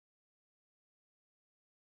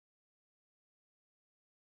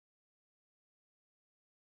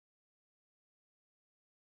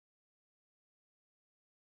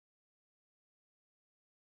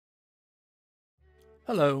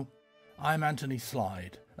Hello, I'm Anthony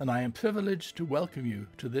Slide, and I am privileged to welcome you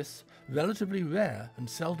to this relatively rare and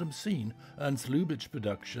seldom seen Ernst Lubitsch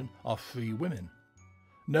production of Three Women.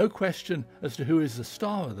 No question as to who is the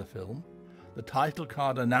star of the film. The title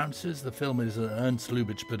card announces the film is an Ernst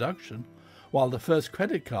Lubitsch production, while the first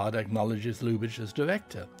credit card acknowledges Lubitsch as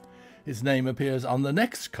director. His name appears on the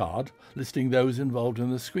next card, listing those involved in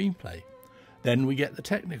the screenplay. Then we get the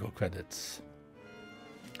technical credits.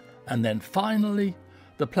 And then finally,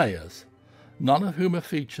 the players, none of whom are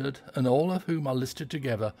featured and all of whom are listed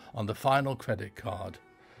together on the final credit card,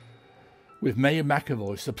 with Mae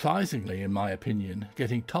McAvoy, surprisingly in my opinion,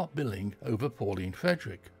 getting top billing over Pauline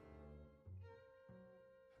Frederick.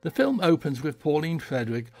 The film opens with Pauline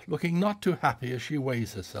Frederick looking not too happy as she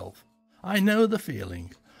weighs herself. I know the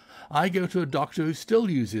feeling. I go to a doctor who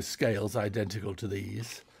still uses scales identical to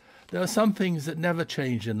these. There are some things that never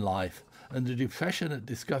change in life, and the depression at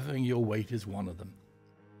discovering your weight is one of them.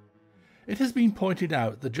 It has been pointed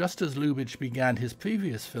out that just as Lubitsch began his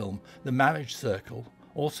previous film, The Marriage Circle,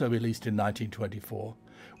 also released in 1924,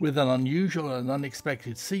 with an unusual and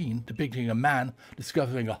unexpected scene depicting a man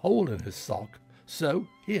discovering a hole in his sock, so,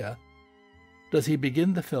 here, does he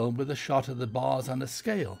begin the film with a shot of the bars on a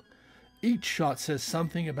scale. Each shot says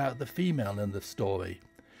something about the female in the story.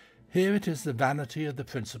 Here it is the vanity of the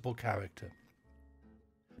principal character.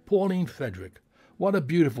 Pauline Frederick, what a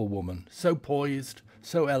beautiful woman, so poised,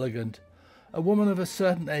 so elegant, a woman of a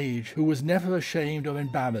certain age who was never ashamed or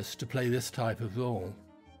embarrassed to play this type of role.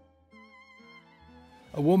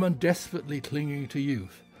 A woman desperately clinging to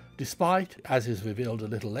youth, despite, as is revealed a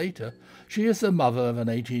little later, she is the mother of an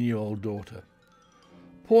 18-year-old daughter.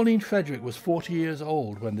 Pauline Frederick was 40 years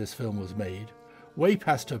old when this film was made, way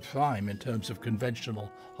past her prime in terms of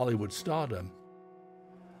conventional Hollywood stardom.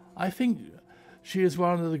 I think she is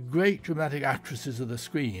one of the great dramatic actresses of the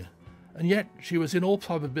screen, and yet she was in all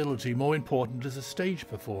probability more important as a stage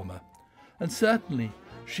performer, and certainly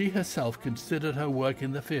she herself considered her work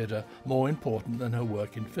in the theatre more important than her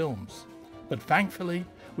work in films. But thankfully,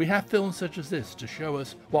 we have films such as this to show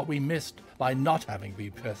us what we missed by not having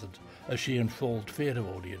been present as she enthralled theatre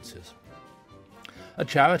audiences. A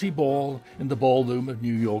charity ball in the ballroom of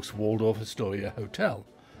New York's Waldorf Astoria Hotel,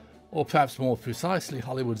 or perhaps more precisely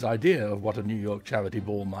Hollywood's idea of what a New York charity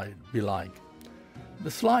ball might be like. The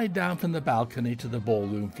slide down from the balcony to the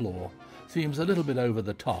ballroom floor seems a little bit over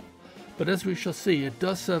the top, but as we shall see, it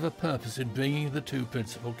does serve a purpose in bringing the two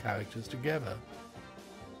principal characters together.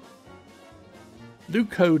 Luke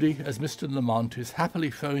Cody, as Mr. Lamont, is happily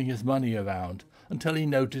throwing his money around until he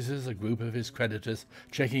notices a group of his creditors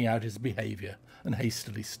checking out his behaviour and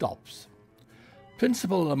hastily stops.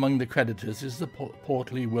 Principal among the creditors is the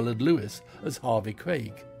portly Willard Lewis as Harvey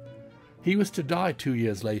Craig. He was to die 2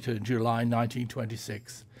 years later in July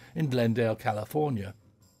 1926 in Glendale, California,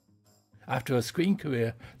 after a screen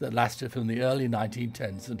career that lasted from the early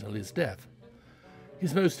 1910s until his death.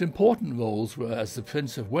 His most important roles were as the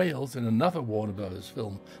Prince of Wales in another Warner Bros.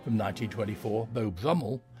 Film from 1924, Beau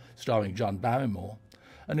Brummel, starring John Barrymore,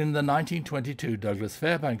 and in the 1922 Douglas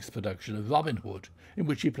Fairbanks production of Robin Hood, in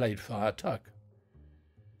which he played Friar Tuck.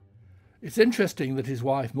 It's interesting that his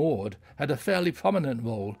wife Maud had a fairly prominent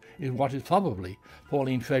role in what is probably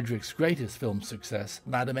Pauline Frederick's greatest film success,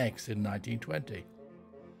 Madam X, in 1920.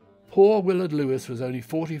 Poor Willard Lewis was only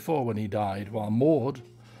 44 when he died, while Maud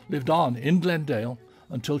lived on in Glendale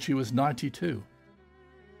until she was 92.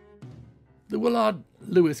 The Willard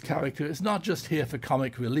Lewis character is not just here for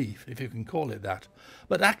comic relief, if you can call it that,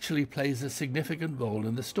 but actually plays a significant role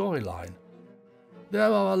in the storyline. There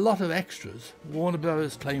are a lot of extras. Warner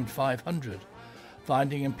Bros. Claimed 500,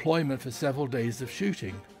 finding employment for several days of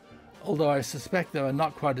shooting. Although I suspect there are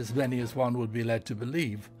not quite as many as one would be led to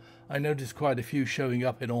believe. I noticed quite a few showing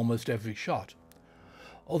up in almost every shot.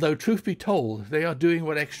 Although, truth be told, they are doing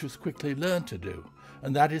what extras quickly learn to do,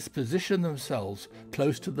 and that is position themselves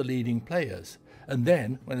close to the leading players, and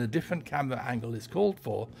then, when a different camera angle is called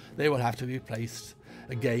for, they will have to be placed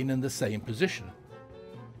again in the same position.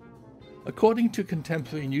 According to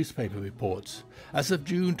contemporary newspaper reports, as of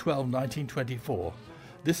June 12, 1924,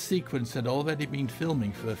 this sequence had already been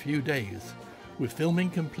filming for a few days, with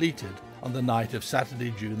filming completed on the night of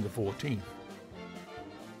Saturday, June the 14th.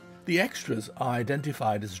 The extras are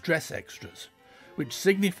identified as dress extras, which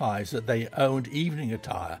signifies that they owned evening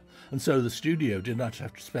attire, and so the studio did not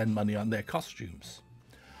have to spend money on their costumes.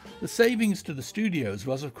 The savings to the studios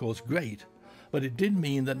was of course great, but it did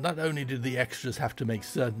mean that not only did the extras have to make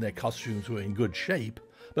certain their costumes were in good shape,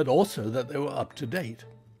 but also that they were up to date.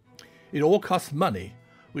 It all cost money,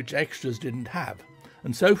 which extras didn't have,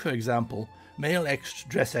 and so, for example, Male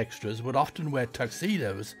dress extras would often wear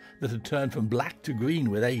tuxedos that had turned from black to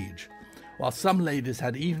green with age, while some ladies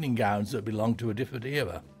had evening gowns that belonged to a different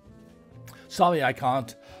era. Sorry, I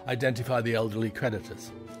can't identify the elderly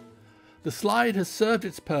creditors. The slide has served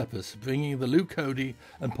its purpose, bringing the Lou Cody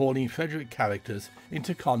and Pauline Frederick characters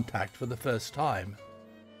into contact for the first time.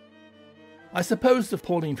 I suppose the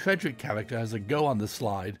Pauline Frederick character has a go on the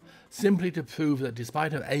slide simply to prove that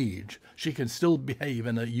despite her age, she can still behave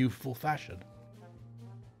in a youthful fashion.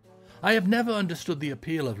 I have never understood the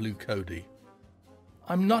appeal of Lou Cody.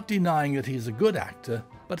 I'm not denying that he is a good actor,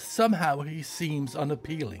 but somehow he seems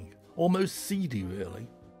unappealing, almost seedy really.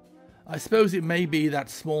 I suppose it may be that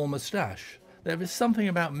small moustache. There is something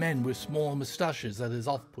about men with small moustaches that is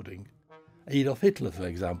off-putting. Adolf Hitler, for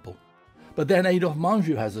example. But then Adolf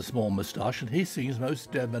Menjou has a small moustache and he seems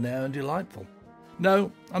most debonair and delightful.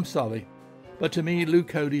 No, I'm sorry, but to me Lou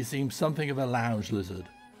Cody seems something of a lounge lizard.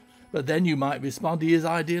 But then you might respond he is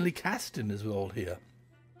ideally cast in his role here.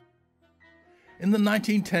 In the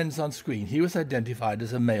 1910s on screen he was identified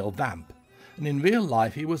as a male vamp, and in real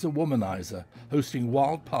life he was a womanizer, hosting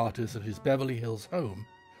wild parties at his Beverly Hills home,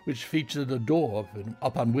 which featured a door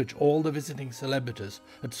upon which all the visiting celebrities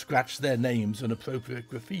had scratched their names in appropriate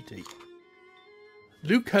graffiti.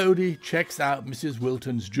 Lou Cody checks out Mrs.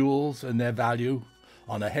 Wilton's jewels and their value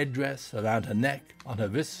on her headdress, around her neck, on her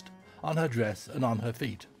wrist, on her dress, and on her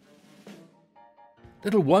feet.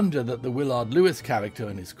 Little wonder that the Willard Lewis character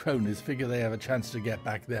and his cronies figure they have a chance to get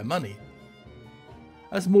back their money.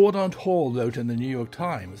 As Mordaunt Hall wrote in the New York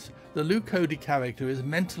Times, the Lou Cody character is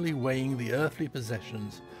mentally weighing the earthly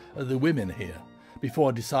possessions of the women here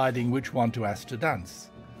before deciding which one to ask to dance,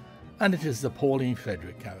 and it is the Pauline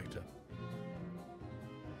Frederick character.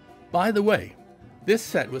 By the way, this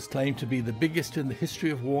set was claimed to be the biggest in the history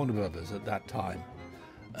of Warner Brothers at that time,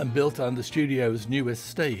 and built on the studio's newest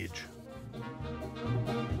stage.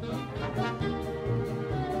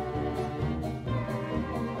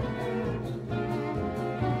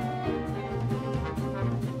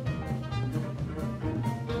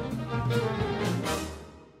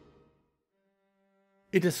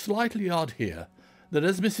 It is slightly odd here that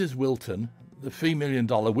as Mrs. Wilton, the $3 million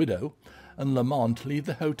widow, and Lamont leave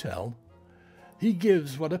the hotel, he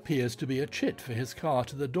gives what appears to be a chit for his car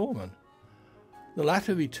to the doorman. The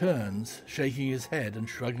latter returns, shaking his head and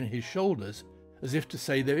shrugging his shoulders, as if to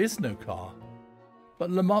say there is no car.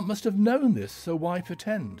 But Lamont must have known this, so why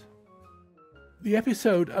pretend? The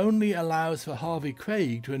episode only allows for Harvey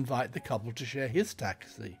Craig to invite the couple to share his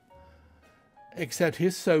taxi, except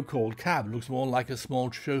his so-called cab looks more like a small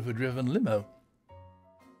chauffeur-driven limo.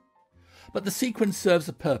 But the sequence serves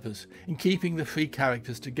a purpose in keeping the three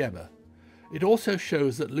characters together. It also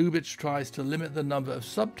shows that Lubitsch tries to limit the number of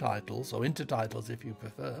subtitles, or intertitles if you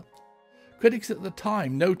prefer. Critics at the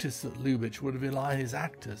time noticed that Lubitsch would rely on his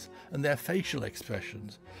actors and their facial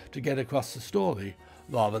expressions to get across the story,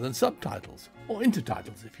 rather than subtitles, or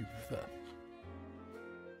intertitles if you prefer.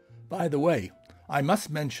 By the way, I must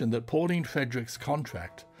mention that Pauline Frederick's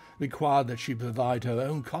contract required that she provide her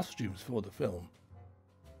own costumes for the film.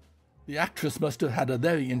 The actress must have had a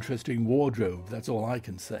very interesting wardrobe, that's all I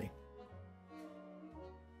can say.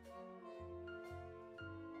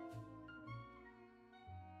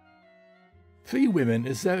 Three Women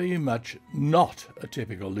is very much not a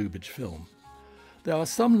typical Lubitsch film. There are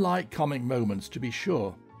some light comic moments to be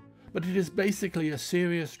sure, but it is basically a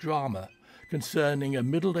serious drama concerning a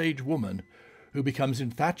middle-aged woman who becomes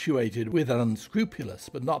infatuated with an unscrupulous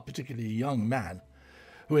but not particularly young man,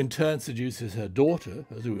 who in turn seduces her daughter,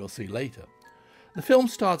 as we will see later. The film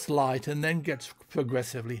starts light and then gets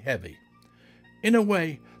progressively heavy. In a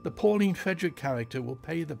way, the Pauline Frederick character will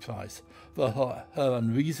pay the price for her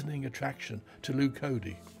unreasoning attraction to Lou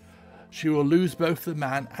Cody. She will lose both the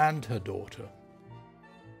man and her daughter.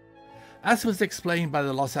 As was explained by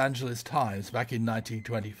the Los Angeles Times back in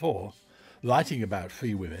 1924, writing about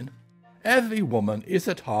Three Women, every woman is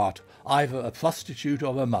at heart either a prostitute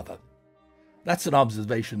or a mother. That's an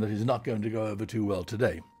observation that is not going to go over too well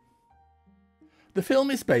today. The film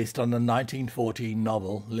is based on the 1914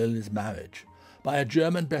 novel Lily's Marriage by a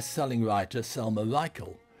German best-selling writer, Selma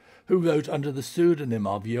Reichel, who wrote under the pseudonym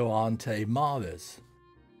of Joante Mares.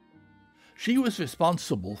 She was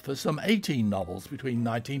responsible for some 18 novels between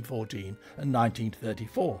 1914 and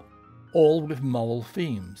 1934, all with moral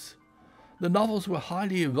themes. The novels were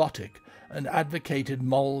highly erotic and advocated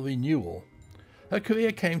moral renewal. Her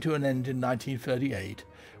career came to an end in 1938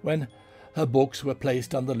 when her books were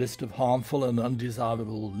placed on the list of harmful and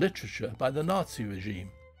undesirable literature by the Nazi regime.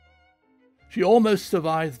 She almost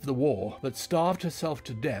survived the war, but starved herself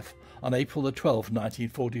to death on April 12,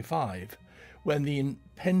 1945, when the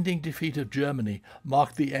impending defeat of Germany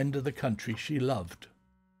marked the end of the country she loved.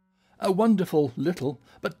 A wonderful little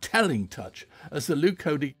but telling touch as the Luke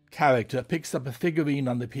Cody character picks up a figurine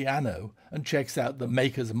on the piano and checks out the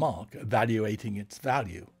maker's mark, evaluating its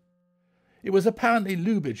value. It was apparently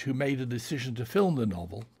Lubitsch who made a decision to film the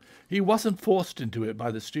novel. He wasn't forced into it by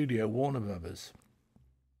the studio Warner Brothers.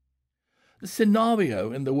 The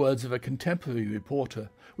scenario, in the words of a contemporary reporter,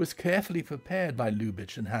 was carefully prepared by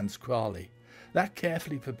Lubitsch and Hans Crowley. That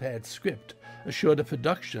carefully prepared script assured a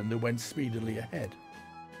production that went speedily ahead.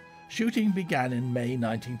 Shooting began in May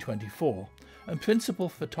 1924, and principal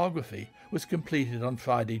photography was completed on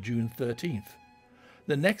Friday, June 13th.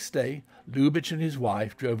 The next day, Lubitsch and his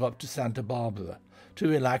wife drove up to Santa Barbara to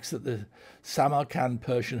relax at the Samarkand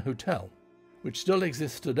Persian Hotel, which still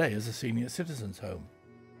exists today as a senior citizens' home.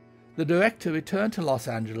 The director returned to Los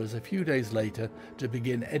Angeles a few days later to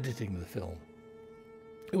begin editing the film.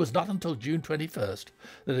 It was not until June 21st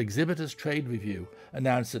that Exhibitors Trade Review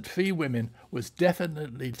announced that Three Women was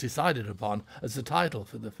definitely decided upon as the title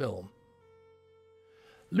for the film.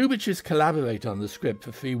 Lubitsch's collaborator on the script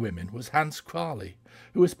for Three Women was Hans Crowley,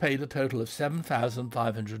 who was paid a total of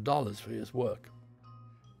 $7,500 for his work.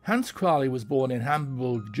 Hans Crowley was born in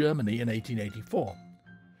Hamburg, Germany in 1884.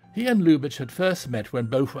 He and Lubitsch had first met when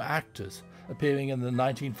both were actors, appearing in the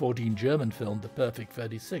 1914 German film The Perfect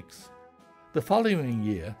 36. The following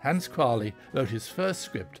year, Hans Crowley wrote his first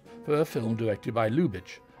script for a film directed by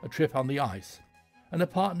Lubitsch, A Trip on the Ice, and a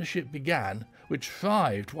partnership began which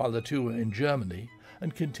thrived while the two were in Germany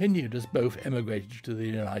and continued as both emigrated to the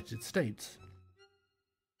United States.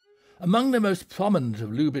 Among the most prominent of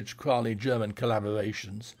Lubitsch-Crowley German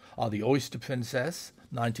collaborations are The Oyster Princess,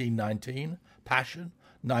 1919, Passion,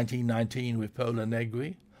 1919 with Pola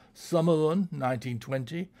Negri, Summerrun,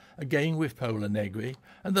 1920, again with Pola Negri,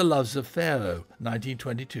 and The Loves of Pharaoh,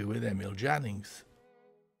 1922 with Emil Jannings.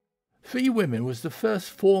 Three Women was the first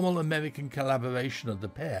formal American collaboration of the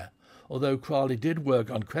pair, although Crowley did work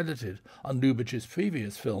uncredited on Lubitsch's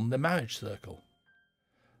previous film, The Marriage Circle.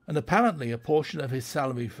 And apparently a portion of his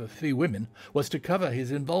salary for Three Women was to cover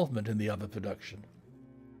his involvement in the other production.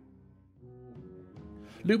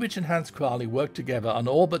 Lubitsch and Hans Crowley worked together on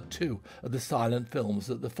all but two of the silent films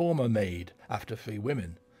that the former made after Three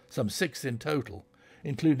Women, some 6 in total,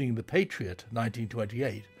 including The Patriot,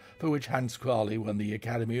 1928, for which Hans Crowley won the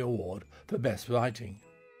Academy Award for Best Writing.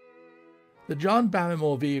 The John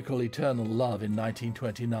Barrymore vehicle Eternal Love in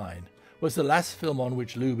 1929 was the last film on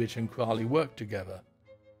which Lubitsch and Crowley worked together.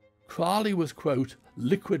 Crowley was, quote,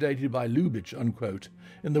 liquidated by Lubitsch, unquote,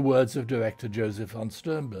 in the words of director Joseph von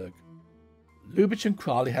Sternberg. Lubitsch and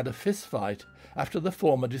Crowley had a fistfight after the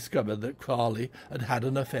former discovered that Crowley had had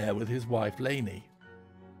an affair with his wife Leni.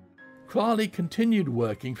 Crowley continued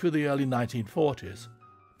working through the early 1940s,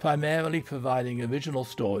 primarily providing original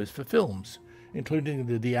stories for films, including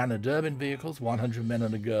the Deanna Durbin vehicles 100 Men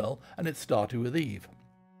and a Girl and It Started with Eve.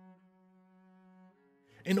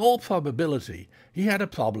 In all probability, he had a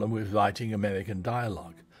problem with writing American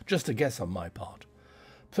dialogue, just a guess on my part.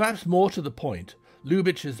 Perhaps more to the point,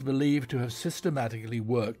 Lubitsch is believed to have systematically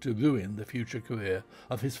worked to ruin the future career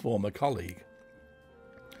of his former colleague.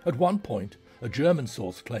 At one point, a German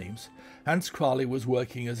source claims, Hans Crowley was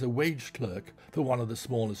working as a wage clerk for one of the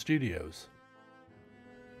smaller studios.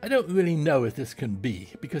 I don't really know if this can be,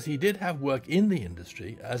 because he did have work in the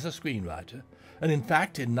industry as a screenwriter, and in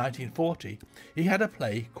fact in 1940 he had a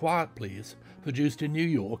play, Quiet Please, produced in New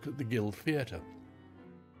York at the Guild Theatre.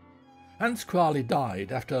 Hans Crowley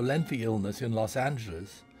died after a lengthy illness in Los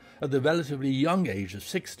Angeles at the relatively young age of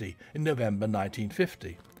 60 in November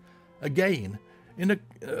 1950. Again,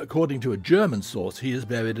 according to a German source, he is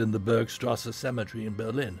buried in the Bergstrasse Cemetery in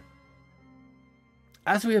Berlin.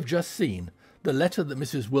 As we have just seen, the letter that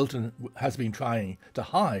Mrs. Wilton has been trying to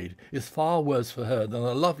hide is far worse for her than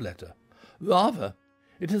a love letter. Rather,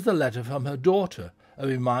 it is the letter from her daughter, a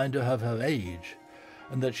reminder of her age,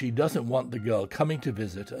 and that she doesn't want the girl coming to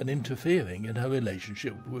visit and interfering in her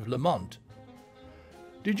relationship with Lamont.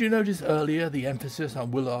 Did you notice earlier the emphasis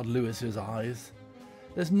on Willard Lewis's eyes?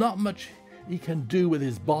 There's not much he can do with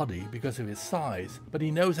his body because of his size, but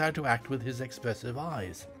he knows how to act with his expressive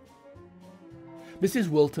eyes. Mrs.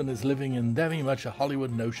 Wilton is living in very much a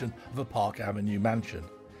Hollywood notion of a Park Avenue mansion,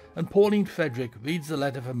 and Pauline Frederick reads the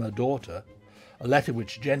letter from her daughter, a letter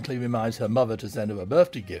which gently reminds her mother to send her a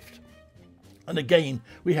birthday gift. And again,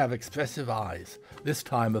 we have expressive eyes, this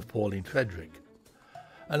time of Pauline Frederick.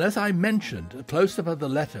 And as I mentioned, a close-up of the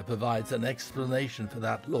letter provides an explanation for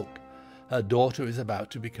that look. Her daughter is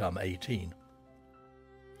about to become 18.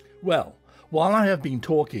 Well, While I have been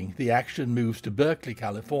talking, the action moves to Berkeley,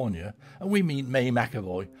 California, and we meet May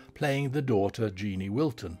McAvoy playing the daughter Jeannie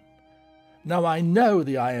Wilton. Now I know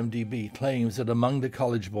the IMDb claims that among the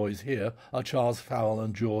college boys here are Charles Farrell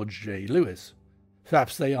and George J. Lewis.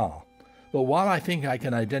 Perhaps they are, but while I think I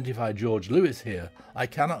can identify George Lewis here, I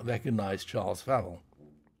cannot recognize Charles Farrell.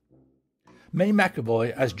 May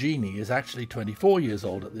McAvoy as Jeannie is actually 24 years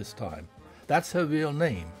old at this time. That's her real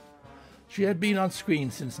name. She had been on screen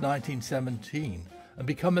since 1917 and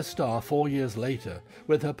become a star 4 years later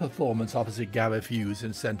with her performance opposite Gareth Hughes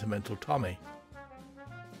in Sentimental Tommy.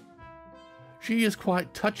 She is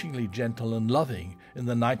quite touchingly gentle and loving in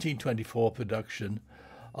the 1924 production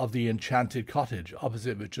of The Enchanted Cottage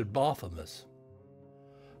opposite Richard Barthelmess.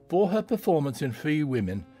 For her performance in Three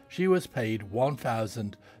Women, she was paid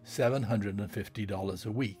 $1,750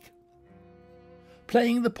 a week.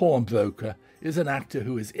 Playing the pawnbroker is an actor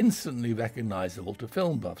who is instantly recognizable to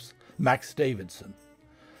film buffs, Max Davidson.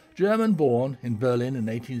 German-born in Berlin in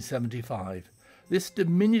 1875, this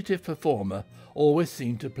diminutive performer always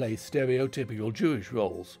seemed to play stereotypical Jewish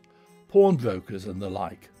roles, pawnbrokers and the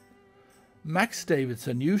like. Max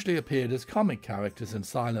Davidson usually appeared as comic characters in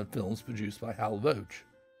silent films produced by Hal Roach,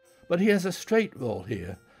 but he has a straight role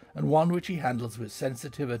here, and one which he handles with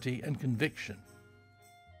sensitivity and conviction.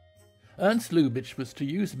 Ernst Lubitsch was to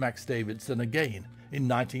use Max Davidson again in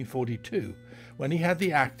 1942, when he had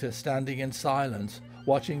the actor standing in silence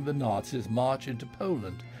watching the Nazis march into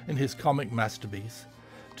Poland in his comic masterpiece,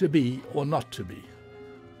 To Be or Not to Be.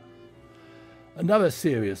 Another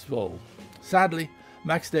serious role. Sadly,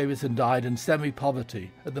 Max Davidson died in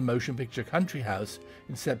semi-poverty at the Motion Picture Country House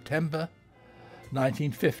in September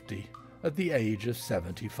 1950 at the age of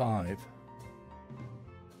 75.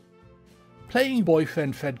 Playing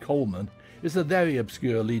boyfriend Fred Coleman is a very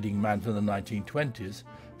obscure leading man from the 1920s,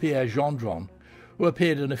 Pierre Gendron, who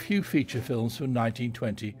appeared in a few feature films from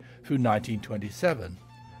 1920 through 1927.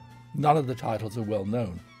 None of the titles are well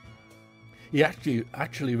known. He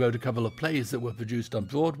actually wrote a couple of plays that were produced on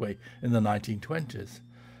Broadway in the 1920s,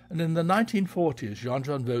 and in the 1940s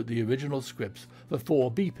Gendron wrote the original scripts for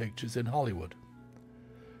 4 B pictures in Hollywood.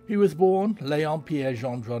 He was born Léon Pierre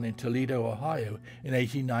Gendron in Toledo, Ohio in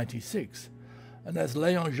 1896, and as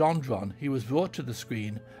Léon Gendron he was brought to the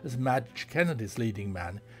screen as Madge Kennedy's leading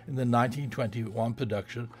man in the 1921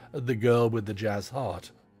 production of The Girl with the Jazz Heart.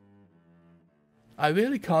 I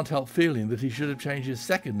really can't help feeling that he should have changed his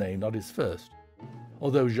second name, not his first,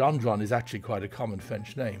 although Gendron is actually quite a common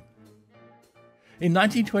French name. In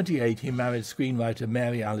 1928 he married screenwriter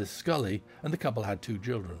Mary Alice Scully, and the couple had 2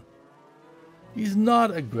 children. He's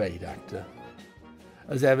not a great actor,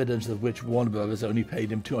 as evidence of which Warner Bros. Only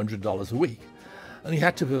paid him $200 a week, and he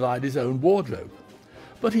had to provide his own wardrobe.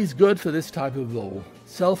 But he's good for this type of role,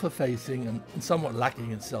 self-effacing and somewhat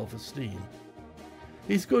lacking in self-esteem.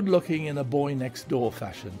 He's good-looking in a boy-next-door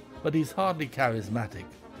fashion, but he's hardly charismatic,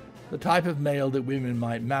 the type of male that women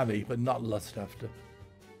might marry but not lust after.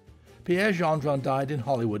 Pierre Gendron died in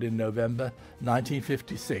Hollywood in November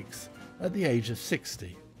 1956 at the age of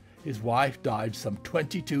 60. His wife died some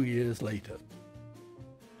 22 years later.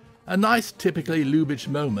 A nice, typically Lubitsch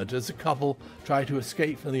moment as the couple try to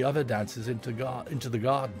escape from the other dancers into the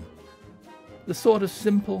garden. The sort of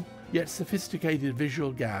simple yet sophisticated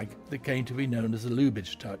visual gag that came to be known as a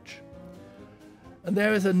Lubitsch touch. And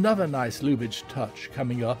there is another nice Lubitsch touch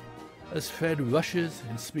coming up as Fred rushes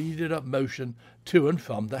in speeded up motion to and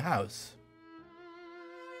from the house.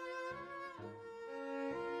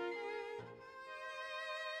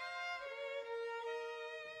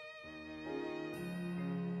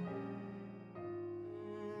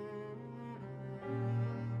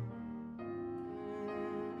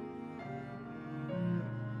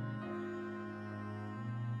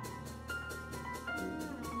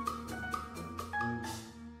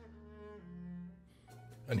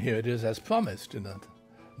 And here it is as promised in a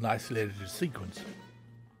nicely edited sequence.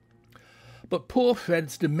 But poor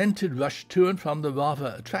Fred's demented rush to and from the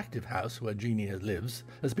rather attractive house where Jeannie lives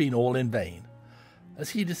has been all in vain,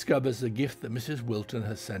 as he discovers the gift that Mrs. Wilton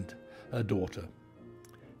has sent her daughter.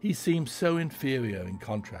 He seems so inferior in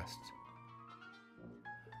contrast.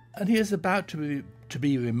 And he is about to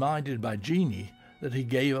be reminded by Jeannie that he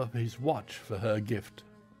gave up his watch for her gift.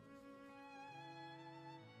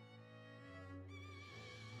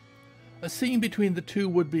 A scene between the 2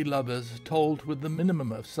 would-be lovers told with the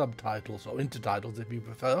minimum of subtitles or intertitles if you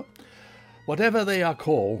prefer. Whatever they are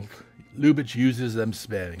called, Lubitsch uses them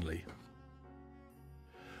sparingly.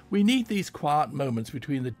 We need these quiet moments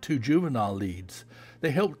between the 2 juvenile leads.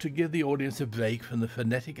 They help to give the audience a break from the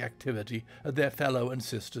frenetic activity of their fellow and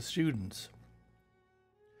sister students.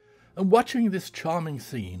 And watching this charming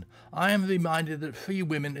scene, I am reminded that Free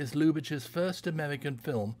Women is Lubitsch's first American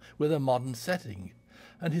film with a modern setting,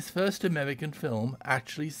 and his first American film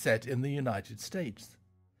actually set in the United States.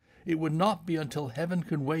 It would not be until Heaven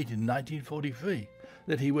Can Wait in 1943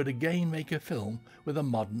 that he would again make a film with a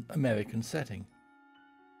modern American setting.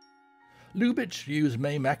 Lubitsch used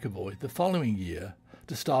May McAvoy the following year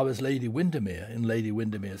to star as Lady Windermere in Lady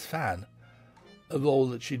Windermere's Fan, a role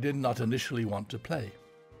that she did not initially want to play.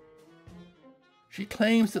 She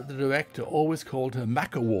claims that the director always called her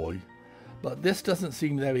McAvoy, but this doesn't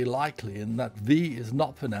seem very likely in that V is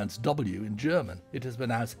not pronounced W in German, it is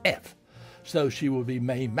pronounced F, so she will be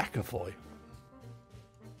May McAvoy.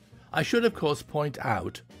 I should of course point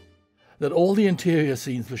out that all the interior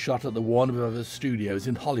scenes were shot at the Warner Brothers studios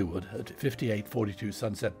in Hollywood at 5842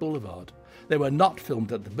 Sunset Boulevard. They were not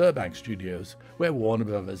filmed at the Burbank studios, where Warner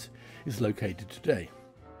Brothers is located today.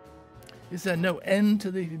 Is there no end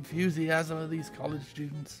to the enthusiasm of these college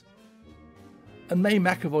students? And May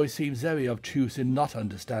McAvoy seems very obtuse in not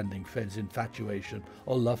understanding Fred's infatuation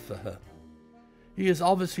or love for her. He is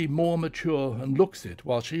obviously more mature and looks it,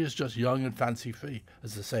 while she is just young and fancy-free,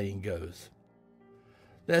 as the saying goes.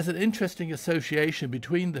 There's an interesting association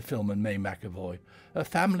between the film and May McAvoy. Her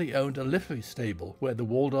family owned a livery stable where the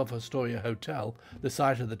Waldorf Astoria Hotel, the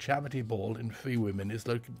site of the charity ball in Free Women, is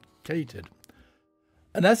located.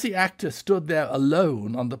 And as the actor stood there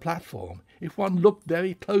alone on the platform, if one looked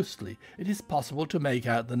very closely, it is possible to make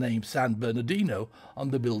out the name San Bernardino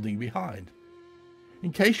on the building behind.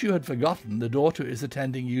 In case you had forgotten, the daughter is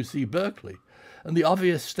attending UC Berkeley, and the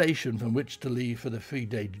obvious station from which to leave for the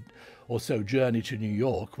 3-day or so journey to New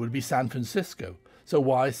York would be San Francisco, so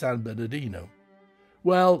why San Bernardino?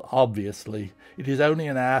 Well, obviously, it is only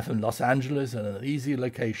an hour from Los Angeles and an easy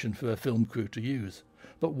location for a film crew to use.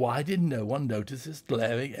 But why did no one notice this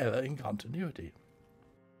glaring error in continuity?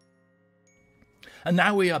 And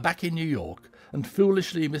now we are back in New York, and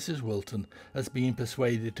foolishly Mrs. Wilton has been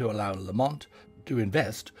persuaded to allow Lamont to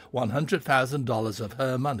invest $100,000 of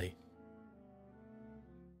her money.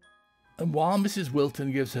 And while Mrs.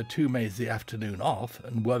 Wilton gives her two maids the afternoon off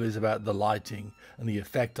and worries about the lighting and the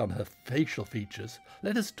effect on her facial features,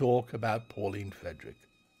 let us talk about Pauline Frederick.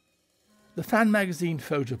 The Fan magazine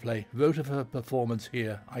photoplay wrote of her performance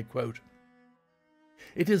here, I quote,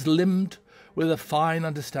 "It is limned with a fine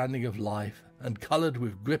understanding of life and coloured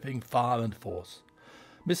with gripping fire and force.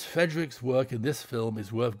 Miss Frederick's work in this film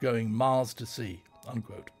is worth going miles to see,"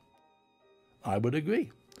 unquote. I would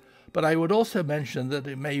agree, but I would also mention that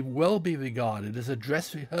it may well be regarded as a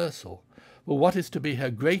dress rehearsal for what is to be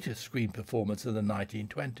her greatest screen performance in the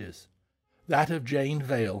 1920s, that of Jane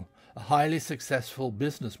Vale, a highly successful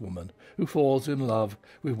businesswoman who falls in love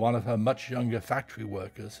with one of her much younger factory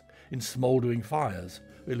workers in Smouldering Fires,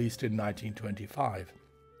 released in 1925.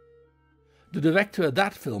 The director of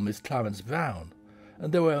that film is Clarence Brown,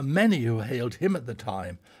 and there were many who hailed him at the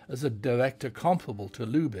time as a director comparable to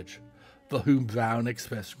Lubitsch, for whom Brown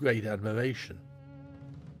expressed great admiration.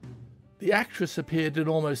 The actress appeared in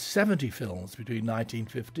almost 70 films between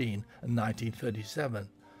 1915 and 1937,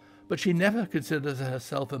 but she never considered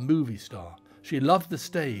herself a movie star. She loved the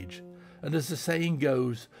stage, and as the saying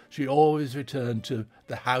goes, she always returned to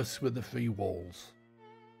the house with the three walls.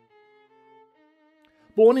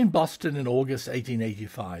 Born in Boston in August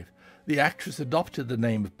 1885, the actress adopted the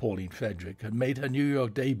name of Pauline Frederick and made her New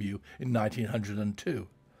York debut in 1902.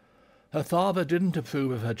 Her father didn't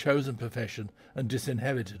approve of her chosen profession and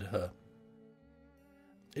disinherited her.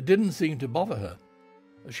 It didn't seem to bother her.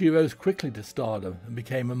 She rose quickly to stardom and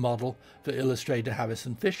became a model for illustrator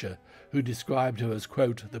Harrison Fisher, who described her as,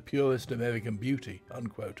 quote, "the purest American beauty,"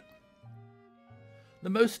 unquote. The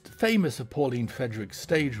most famous of Pauline Frederick's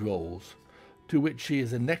stage roles, to which she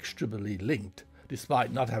is inextricably linked,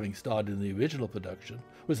 despite not having starred in the original production,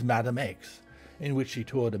 was Madame X, in which she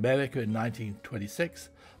toured America in 1926,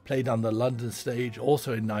 played on the London stage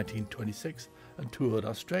also in 1926, and toured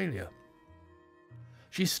Australia.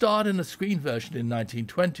 She starred in a screen version in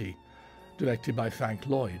 1920, directed by Frank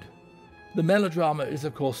Lloyd. The melodrama is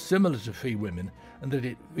of course similar to Free Women, and that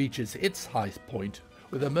it reaches its highest point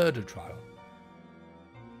with a murder trial.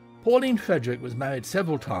 Pauline Frederick was married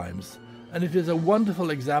several times, and it is a wonderful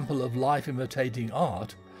example of life imitating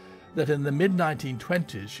art that in the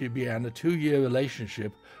mid-1920s she began a 2-year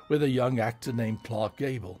relationship with a young actor named Clark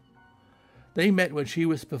Gable. They met when she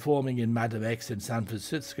was performing in Madame X in San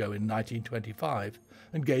Francisco in 1925,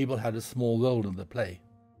 and Gable had a small role in the play.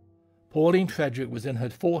 Pauline Frederick was in her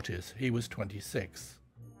 40s, he was 26.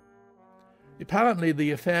 Apparently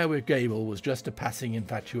the affair with Gable was just a passing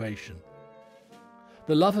infatuation.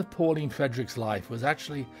 The love of Pauline Frederick's life was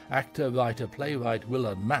actually actor, writer, playwright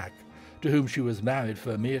Willard Mack, to whom she was married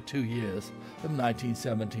for a mere 2 years, from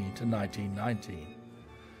 1917 to 1919.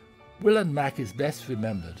 Willard Mack is best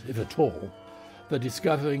remembered, if at all, for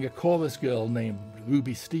discovering a chorus girl named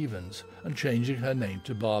Ruby Stevens and changing her name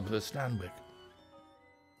to Barbara Stanwyck.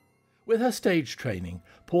 With her stage training,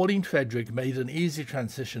 Pauline Frederick made an easy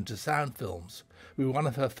transition to sound films, with one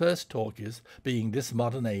of her first talkies being This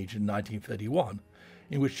Modern Age in 1931,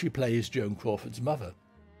 in which she plays Joan Crawford's mother.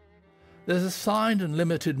 There's a signed and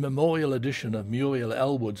limited memorial edition of Muriel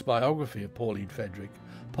Ellwood's biography of Pauline Frederick,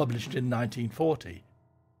 published in 1940,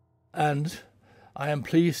 and I am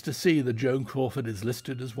pleased to see that Joan Crawford is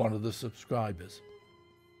listed as one of the subscribers.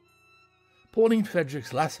 Pauline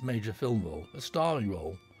Frederick's last major film role, a starring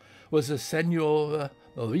role, was as Senora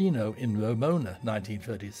Moreno in Ramona,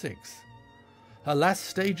 1936. Her last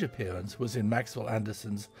stage appearance was in Maxwell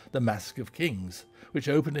Anderson's The Mask of Kings, which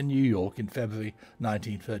opened in New York in February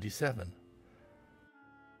 1937.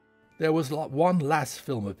 There was one last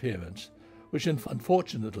film appearance, which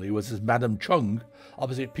unfortunately was as Madame Chung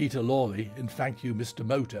opposite Peter Lorre in Thank You, Mr.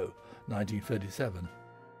 Moto, 1937.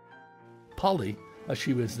 Polly, as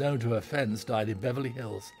she was known to her friends, died in Beverly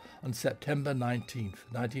Hills on September 19,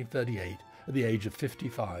 1938, at the age of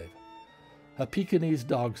 55. Her Pekingese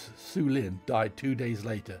dog, Su Lin, died 2 days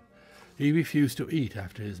later. He refused to eat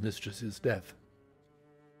after his mistress's death.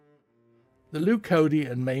 The Luke Cody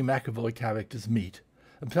and May McAvoy characters meet,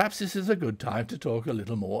 and perhaps this is a good time to talk a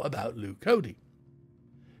little more about Luke Cody.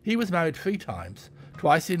 He was married 3 times,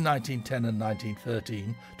 twice in 1910 and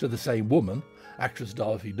 1913 to the same woman, actress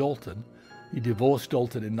Dorothy Dalton. He divorced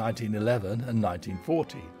Dalton in 1911 and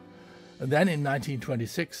 1914, and then in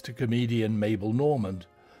 1926 to comedian Mabel Normand,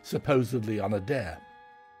 supposedly on a dare.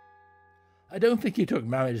 I don't think he took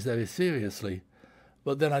marriage very seriously,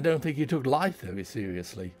 but then I don't think he took life very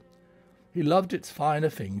seriously. He loved its finer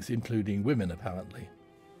things, including women, apparently.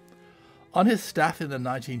 On his staff in the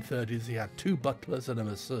 1930s, he had 2 butlers and a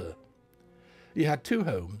masseur. He had 2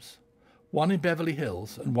 homes, one in Beverly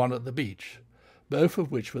Hills and one at the beach, both of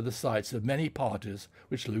which were the sites of many parties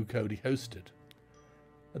which Luke Cody hosted.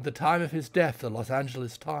 At the time of his death, the Los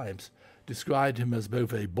Angeles Times described him as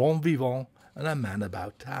both a bon vivant and a man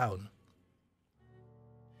about town.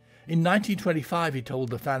 In 1925, he told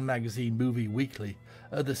the fan magazine Movie Weekly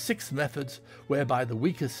the 6 methods whereby the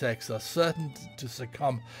weaker sex are certain to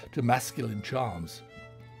succumb to masculine charms.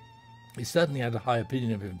 He certainly had a high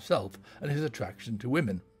opinion of himself and his attraction to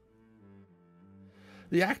women.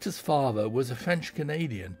 The actor's father was a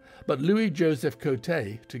French-Canadian, but Louis-Joseph Cote,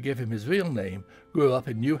 to give him his real name, grew up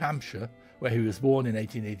in New Hampshire, where he was born in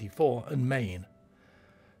 1884, and Maine.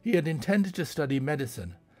 He had intended to study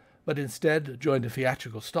medicine, but instead joined a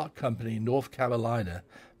theatrical stock company in North Carolina,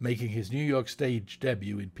 making his New York stage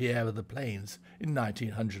debut in Pierre of the Plains in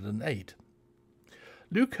 1908.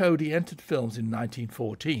 Luke Cody entered films in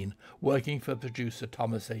 1914, working for producer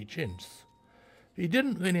Thomas H. Ince. He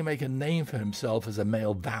didn't really make a name for himself as a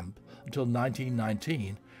male vamp until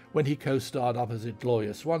 1919, when he co-starred opposite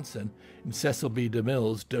Gloria Swanson in Cecil B.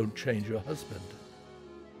 DeMille's Don't Change Your Husband.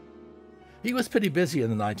 He was pretty busy in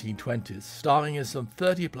the 1920s, starring in some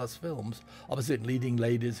 30-plus films opposite leading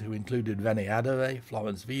ladies who included Renée Adoré,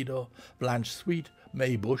 Florence Vidor, Blanche Sweet,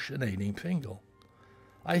 Mae Bush, and Aileen Pringle.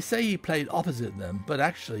 I say he played opposite them, but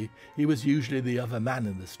actually he was usually the other man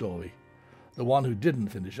in the story, the one who didn't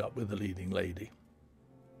finish up with the leading lady.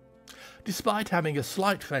 Despite having a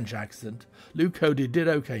slight French accent, Luke Cody did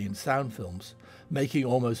okay in sound films, making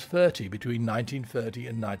almost 30 between 1930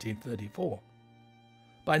 and 1934.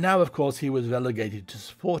 By now, of course, he was relegated to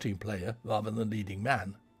supporting player rather than leading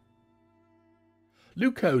man.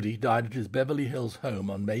 Luke Cody died at his Beverly Hills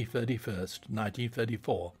home on May 31st,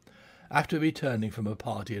 1934, after returning from a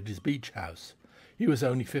party at his beach house. He was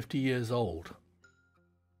only 50 years old.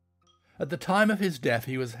 At the time of his death,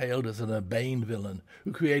 he was hailed as an urbane villain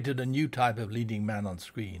who created a new type of leading man on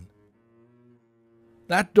screen.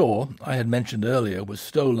 That door, I had mentioned earlier, was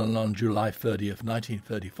stolen on July 30th,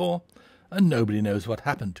 1934, and nobody knows what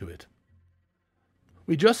happened to it.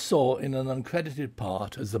 We just saw in an uncredited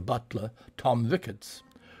part as the butler Tom Ricketts,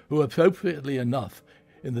 who appropriately enough,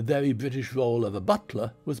 in the very British role of a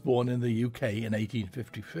butler, was born in the UK in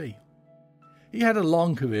 1853. He had a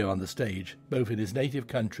long career on the stage, both in his native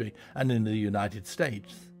country and in the United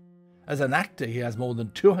States. As an actor, he has more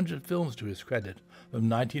than 200 films to his credit, from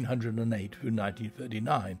 1908 through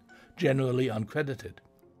 1939, generally uncredited.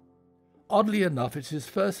 Oddly enough, it's his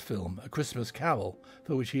first film, A Christmas Carol,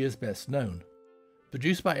 for which he is best known.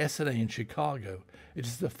 Produced by SNA in Chicago, it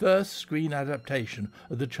is the first screen adaptation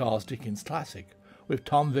of the Charles Dickens classic, with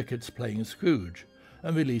Tom Ricketts playing Scrooge,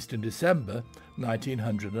 and released in December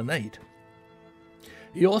 1908.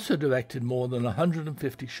 He also directed more than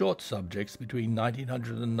 150 short subjects between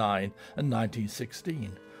 1909 and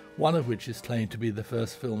 1916, one of which is claimed to be the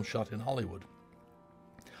first film shot in Hollywood.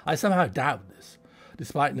 I somehow doubt this,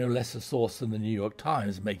 despite no less a source than the New York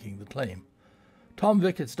Times making the claim. Tom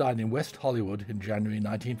Ricketts died in West Hollywood in January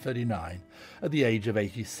 1939 at the age of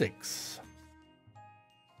 86.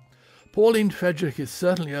 Pauline Frederick is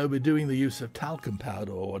certainly overdoing the use of talcum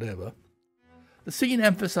powder or whatever. The scene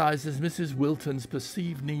emphasizes Mrs. Wilton's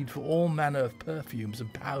perceived need for all manner of perfumes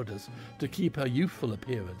and powders to keep her youthful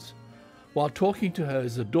appearance, while talking to her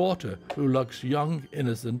as a daughter who looks young,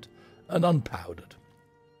 innocent, and unpowdered.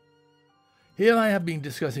 Here I have been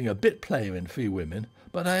discussing a bit play in Three Women,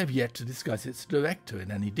 but I have yet to discuss its director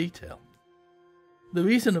in any detail. The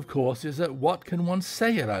reason, of course, is that what can one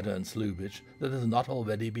say about Ernst Lubitsch that has not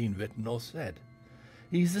already been written or said?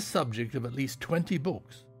 He's the subject of at least 20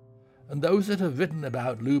 books, and those that have written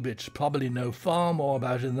about Lubitsch probably know far more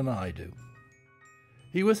about him than I do.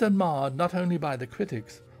 He was admired not only by the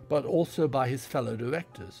critics, but also by his fellow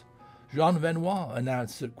directors. Jean Renoir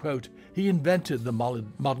announced that, quote, he invented the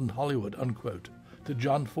modern Hollywood, unquote, to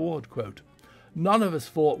John Ford, quote, none of us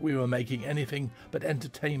thought we were making anything but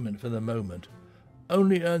entertainment for the moment.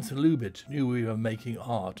 Only Ernst Lubitsch knew we were making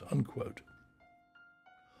art, unquote.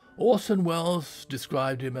 Orson Welles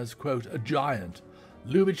described him as, quote, a giant.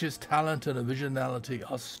 Lubitsch's talent and originality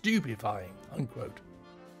are stupefying, unquote.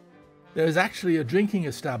 There is actually a drinking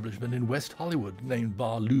establishment in West Hollywood named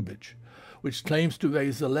Bar Lubitsch, which claims to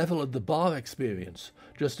raise the level of the bar experience,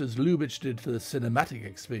 just as Lubitsch did for the cinematic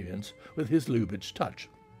experience with his Lubitsch touch.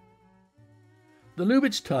 The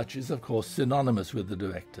Lubitsch touch is, of course, synonymous with the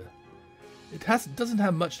director. It doesn't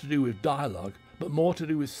have much to do with dialogue, but more to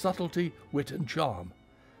do with subtlety, wit and charm.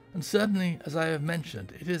 And certainly, as I have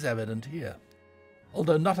mentioned, it is evident here,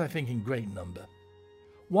 although not, I think, in great number.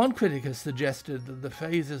 One critic has suggested that the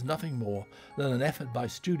phrase is nothing more than an effort by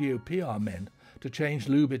studio PR men to change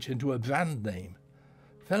Lubitsch into a brand name.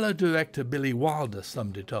 Fellow director Billy Wilder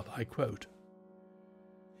summed it up, I quote,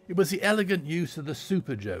 it was the elegant use of the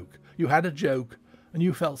super joke. You had a joke, and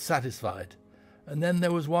you felt satisfied. And then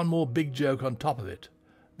there was one more big joke on top of it.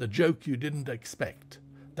 The joke you didn't expect.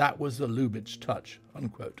 That was the Lubitsch touch,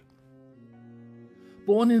 unquote.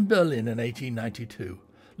 Born in Berlin in 1892,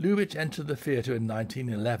 Lubitsch entered the theatre in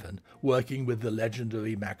 1911, working with the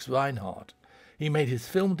legendary Max Reinhardt. He made his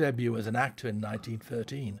film debut as an actor in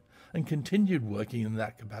 1913 and continued working in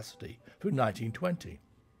that capacity through 1920.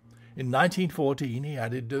 In 1914, he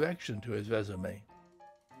added direction to his resume.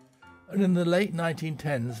 And in the late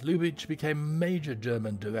 1910s, Lubitsch became a major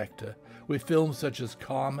German director with films such as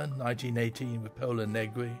Carmen, 1918 with Pola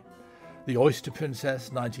Negri, The Oyster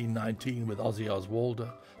Princess, 1919 with Ozzy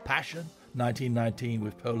Oswalder, Passion, 1919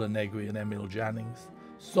 with Pola Negri and Emil Jannings,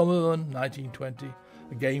 Sommerun, 1920,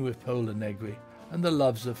 again with Pola Negri, and The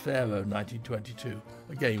Loves of Pharaoh, 1922,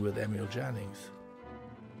 again with Emil Jannings.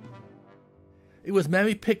 It was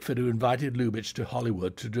Mary Pickford who invited Lubitsch to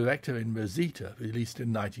Hollywood to direct her in Rosita, released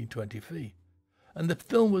in 1923, and the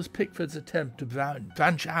film was Pickford's attempt to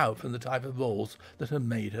branch out from the type of roles that had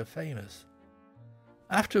made her famous.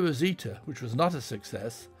 After Rosita, which was not a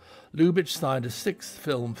success, Lubitsch signed a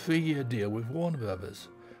sixth-film 3-year deal with Warner Brothers,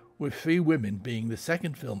 with Three Women being the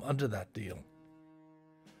second film under that deal.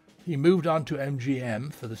 He moved on to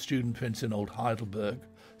MGM for The Student Prince in Old Heidelberg,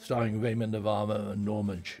 starring Raymond Navarro and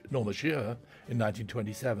Norma Shearer in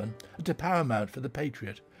 1927, and to Paramount for The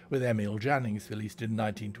Patriot, with Emil Jannings, released in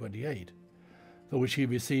 1928, for which he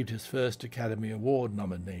received his first Academy Award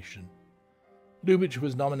nomination. Lubitsch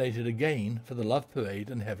was nominated again for The Love Parade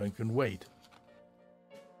and Heaven Can Wait.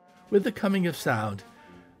 With the coming of sound,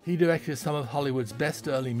 he directed some of Hollywood's best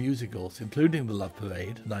early musicals, including The Love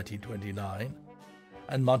Parade, 1929,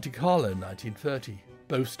 and Monte Carlo, 1930,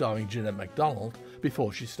 both starring Jeanette MacDonald,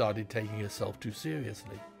 before she started taking herself too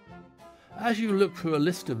seriously. As you look through a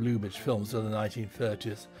list of Lubitsch films of the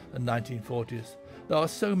 1930s and 1940s, there are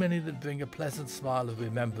so many that bring a pleasant smile of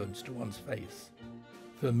remembrance to one's face.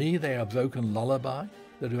 For me, they are Broken Lullaby,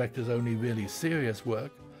 the director's only really serious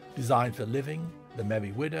work, Designed for Living, The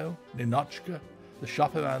Merry Widow, Ninotchka, The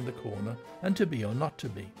Shop Around the Corner, and To Be or Not to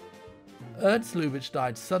Be. Ernst Lubitsch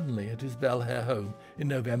died suddenly at his Bel Air home in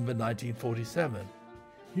November 1947.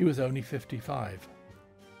 He was only 55.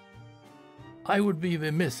 I would be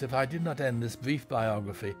remiss if I did not end this brief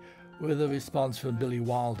biography with a response from Billy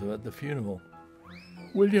Wilder at the funeral.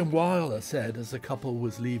 William Wyler said as the couple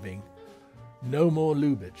was leaving, "No more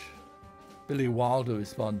Lubitsch." Billy Wilder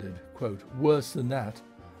responded, quote, "Worse than that,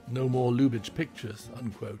 no more Lubitsch pictures,"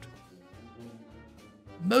 unquote.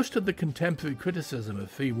 Most of the contemporary criticism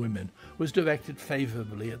of Three Women was directed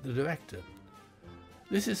favourably at the director.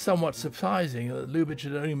 This is somewhat surprising that Lubitsch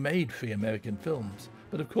had only made 3 American films,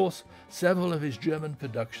 but of course several of his German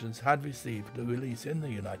productions had received a release in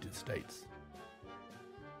the United States.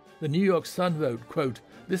 The New York Sun wrote, quote,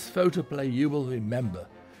 "This photoplay you will remember.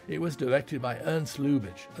 It was directed by Ernst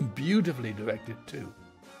Lubitsch, and beautifully directed too.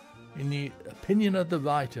 In the opinion of the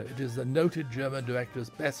writer, it is the noted German director's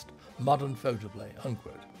best modern photoplay,"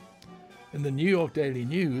 unquote. In the New York Daily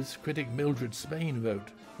News, critic Mildred Spain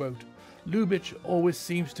wrote, quote, "Lubitsch always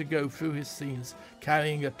seems to go through his scenes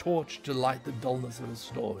carrying a torch to light the dullness of a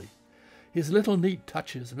story. His little neat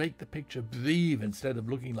touches make the picture breathe instead of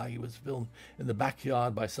looking like it was filmed in the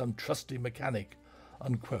backyard by some trusty mechanic,"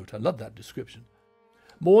 unquote. I love that description.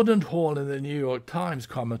 Mordaunt Hall in the New York Times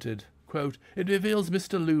commented, quote, "It reveals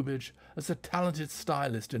Mr. Lubitsch as a talented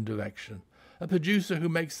stylist in direction, a producer who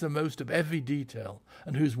makes the most of every detail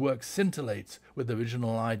and whose work scintillates with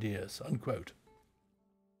original ideas," unquote.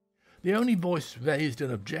 The only voice raised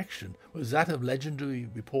in objection was that of legendary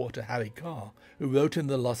reporter Harry Carr, who wrote in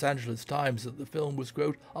the Los Angeles Times that the film was,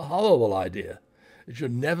 quote, "a horrible idea. It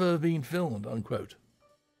should never have been filmed," unquote.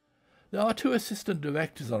 There are 2 assistant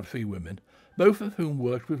directors on Three Women, both of whom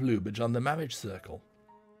worked with Lubitsch on The Marriage Circle.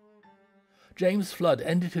 James Flood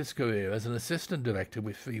ended his career as an assistant director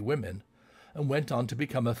with Three Women and went on to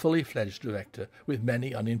become a fully fledged director with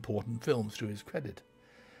many unimportant films to his credit.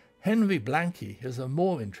 Henry Blanke is of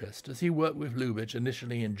more interest as he worked with Lubitsch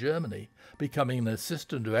initially in Germany, becoming an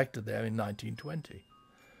assistant director there in 1920.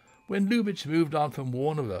 When Lubitsch moved on from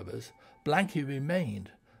Warner Brothers, Blanke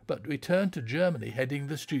remained, but returned to Germany heading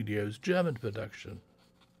the studio's German production.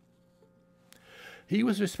 He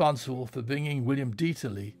was responsible for bringing William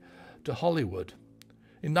Dieterle to Hollywood.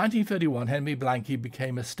 In 1931, Henry Blanke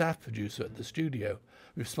became a staff producer at the studio,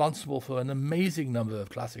 responsible for an amazing number of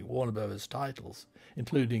classic Warner Brothers titles,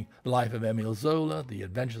 including The Life of Emile Zola, The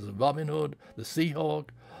Adventures of Robin Hood, The Seahawk,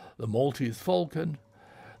 The Maltese Falcon,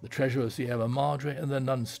 The Treasure of Sierra Madre, and The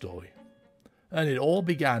Nun Story. And it all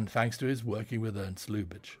began thanks to his working with Ernst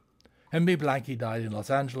Lubitsch. Henry Blanke died in Los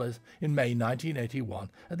Angeles in May 1981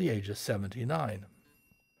 at the age of 79.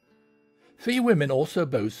 Three Women also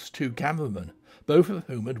boasts 2 cameramen, both of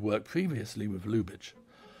whom had worked previously with Lubitsch.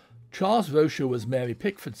 Charles Rocher was Mary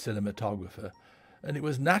Pickford's cinematographer, and it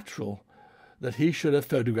was natural that he should have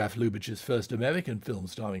photographed Lubitsch's first American film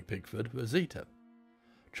starring Pickford, Rosita.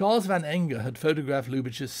 Charles Van Enger had photographed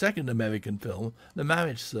Lubitsch's second American film, The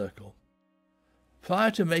Marriage Circle. Prior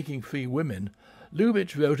to making Three Women,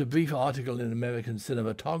 Lubitsch wrote a brief article in American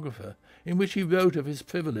Cinematographer in which he wrote of his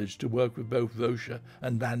privilege to work with both Rocher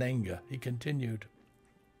and Van Enger. He continued,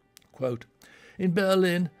 quote, "In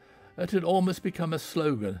Berlin, it had almost become a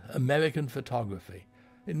slogan, American photography.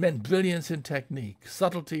 It meant brilliance in technique,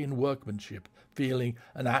 subtlety in workmanship, feeling,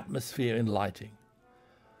 and atmosphere in lighting.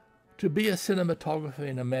 To be a cinematographer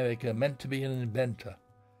in America meant to be an inventor,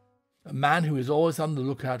 a man who is always on the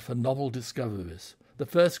lookout for novel discoveries. The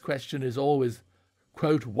first question is always,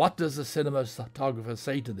 quote, what does the cinematographer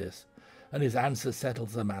say to this? And his answer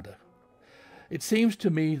settles the matter. It seems to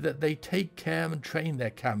me that they take care and train their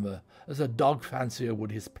camera as a dog fancier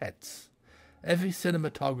would his pets. Every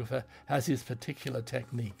cinematographer has his particular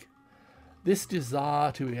technique. This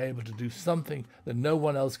desire to be able to do something that no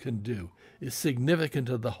one else can do is significant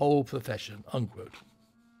of the whole profession," unquote.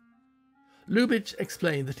 Lubitsch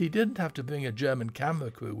explained that he didn't have to bring a German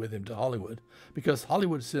camera crew with him to Hollywood because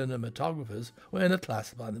Hollywood cinematographers were in a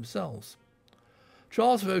class by themselves.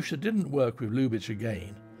 Charles Rocher didn't work with Lubitsch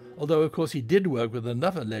again, although of course he did work with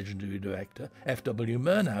another legendary director, F.W.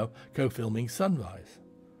 Murnau, co-filming Sunrise.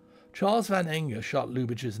 Charles Van Enger shot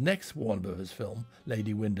Lubitsch's next Warner Brothers film,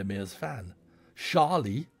 Lady Windermere's Fan.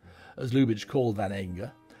 Charlie, as Lubitsch called Van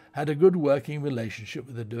Enger, had a good working relationship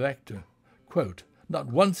with the director. Quote, "Not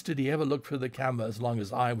once did he ever look through the camera as long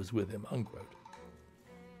as I was with him," unquote.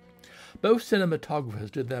 Both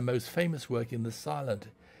cinematographers did their most famous work in the silent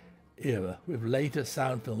era, with later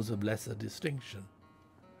sound films of lesser distinction.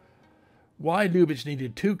 Why Lubitsch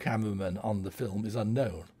needed 2 cameramen on the film is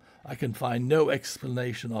unknown. I can find no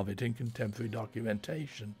explanation of it in contemporary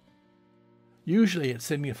documentation. Usually it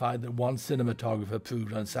signified that one cinematographer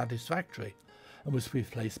proved unsatisfactory and was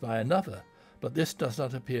replaced by another, but this does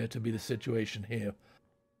not appear to be the situation here.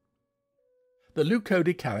 The Luke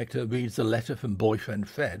Cody character reads a letter from boyfriend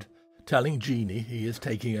Fred, telling Jeannie he is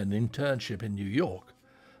taking an internship in New York,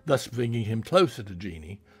 thus bringing him closer to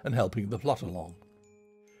Jeannie and helping the plot along.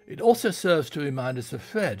 It also serves to remind us of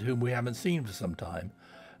Fred, whom we haven't seen for some time,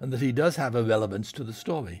 and that he does have a relevance to the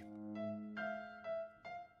story.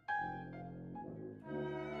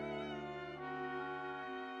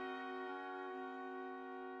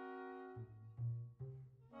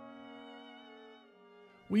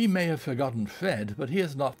 We may have forgotten Fred, but he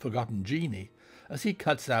has not forgotten Jeanie, as he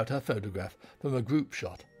cuts out her photograph from a group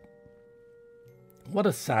shot. What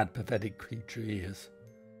a sad, pathetic creature he is.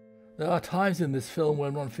 There are times in this film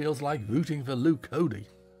when one feels like rooting for Luke Cody.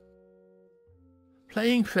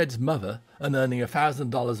 Playing Fred's mother and earning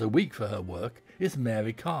 $1,000 a week for her work is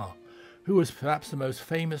Mary Karr, who was perhaps the most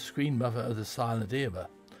famous screen mother of the silent era,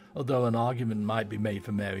 although an argument might be made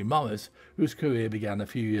for Mary Morris, whose career began a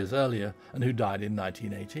few years earlier and who died in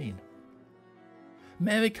 1918.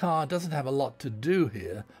 Mary Karr doesn't have a lot to do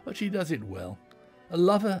here, but she does it well. A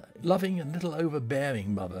loving and little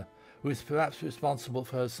overbearing mother who is perhaps responsible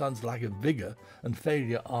for her son's lack of vigour and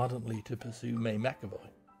failure ardently to pursue May McAvoy.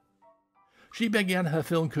 She began her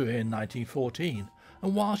film career in 1914,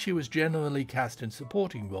 and while she was generally cast in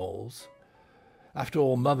supporting roles, after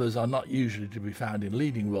all, mothers are not usually to be found in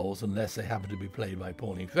leading roles unless they happen to be played by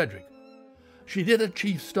Pauline Frederick, she did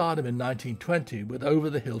achieve stardom in 1920 with Over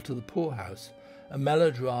the Hill to the Poorhouse, a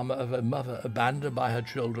melodrama of a mother abandoned by her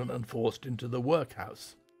children and forced into the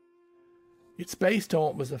workhouse. It's based on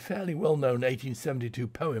what was a fairly well-known 1872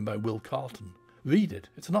 poem by Will Carleton. Read it,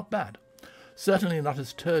 it's not bad. Certainly not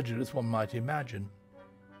as turgid as one might imagine.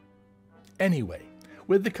 Anyway,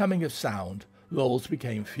 with the coming of sound, roles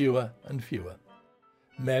became fewer and fewer.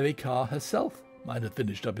 Mary Karr herself might have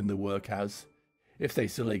finished up in the workhouse, if they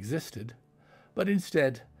still existed, but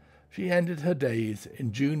instead she ended her days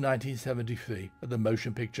in June 1973 at the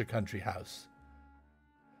Motion Picture Country House.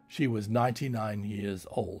 She was 99 years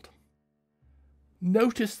old.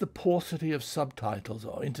 Notice the paucity of subtitles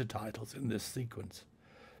or intertitles in this sequence.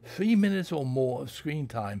 3 minutes or more of screen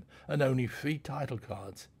time and only 3 title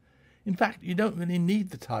cards. In fact, you don't really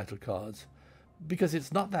need the title cards, because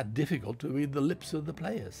it's not that difficult to read the lips of the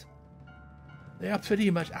players. They are pretty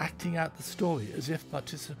much acting out the story as if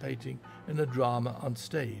participating in a drama on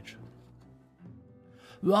stage.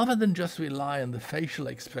 Rather than just rely on the facial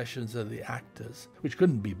expressions of the actors, which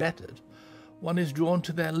couldn't be bettered, one is drawn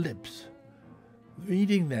to their lips,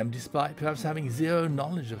 reading them despite perhaps having zero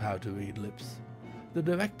knowledge of how to read lips. The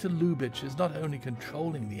director Lubitsch is not only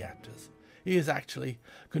controlling the actors, he is actually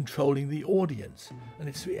controlling the audience and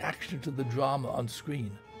its reaction to the drama on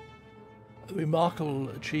screen. A remarkable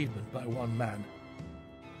achievement by one man.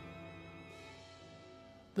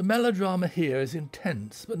 The melodrama here is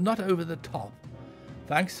intense, but not over the top,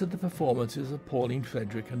 thanks to the performances of Pauline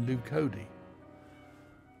Frederick and Luke Cody.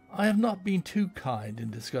 I have not been too kind in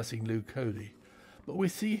discussing Luke Cody, but we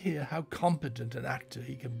see here how competent an actor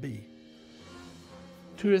he can be.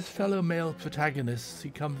 To his fellow male protagonists,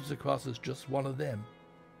 he comes across as just one of them.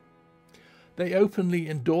 They openly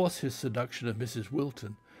endorse his seduction of Mrs.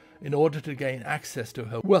 Wilton in order to gain access to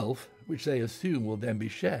her wealth, which they assume will then be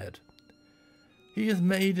shared. He is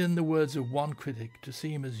made, in the words of one critic, to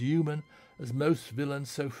seem as human as most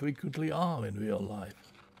villains so frequently are in real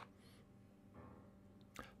life.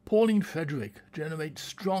 Pauline Frederick generates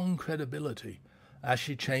strong credibility as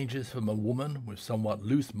she changes from a woman with somewhat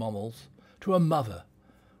loose morals to a mother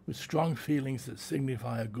with strong feelings that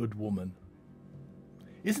signify a good woman.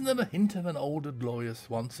 Isn't there a hint of an older Gloria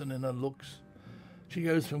Swanson in her looks? She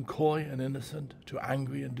goes from coy and innocent to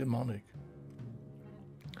angry and demonic.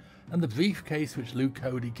 And the briefcase which Luke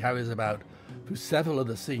Cody carries about through several of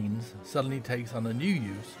the scenes suddenly takes on a new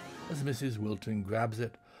use as Mrs. Wilton grabs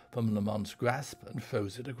it from Lamont's grasp and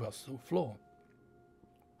throws it across the floor.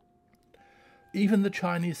 Even the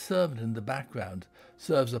Chinese servant in the background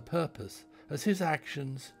serves a purpose, as his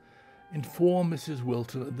actions inform Mrs.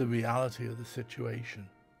 Wilton of the reality of the situation,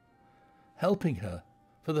 helping her,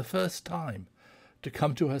 for the first time, to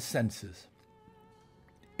come to her senses.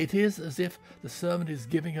 It is as if the servant is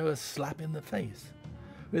giving her a slap in the face,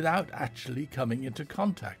 without actually coming into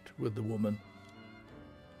contact with the woman.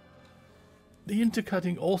 The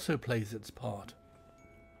intercutting also plays its part,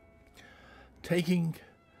 taking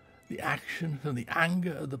the action from the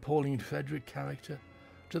anger of the Pauline Frederick character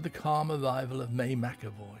to the calm arrival of May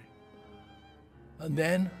McAvoy. And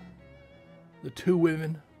then the two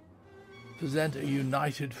women present a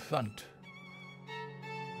united front.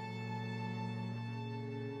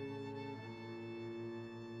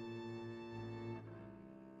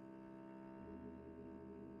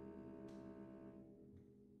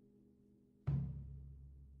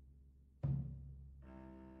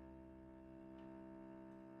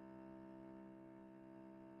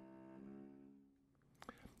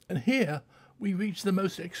 And here we reach the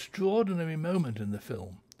most extraordinary moment in the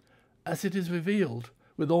film, as it is revealed,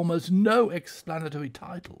 with almost no explanatory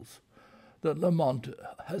titles, that Lamont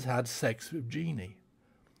has had sex with Jeanie.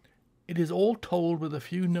 It is all told with a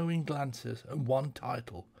few knowing glances and one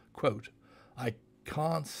title, quote, "I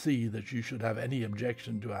can't see that you should have any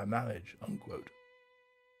objection to our marriage," unquote.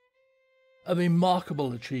 A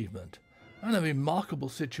remarkable achievement, and a remarkable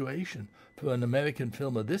situation for an American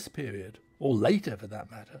film of this period, or later for that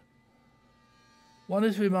matter. One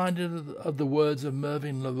is reminded of the words of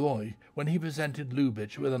Mervyn LeRoy when he presented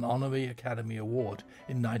Lubitsch with an Honorary Academy Award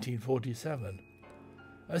in 1947,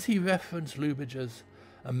 as he referenced Lubitsch as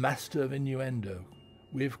a master of innuendo,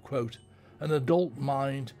 with, quote, "an adult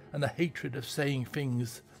mind and a hatred of saying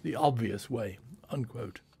things the obvious way,"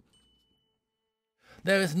 unquote.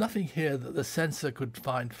 There is nothing here that the censor could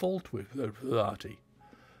find fault with, wrote Variety.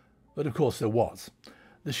 But of course there was.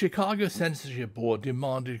 The Chicago Censorship Board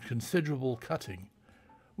demanded considerable cutting,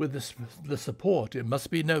 with the support, it must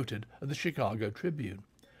be noted, of the Chicago Tribune.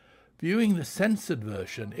 Viewing the censored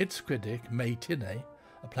version, its critic, May Tinney,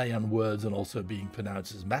 a play on words and also being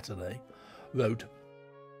pronounced as matinee, wrote,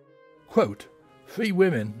 quote, "Free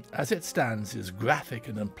Women, as it stands, is graphic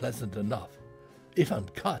and unpleasant enough. If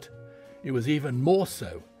uncut, it was even more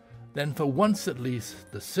so. Then for once at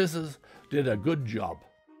least, the Scissors did a good job.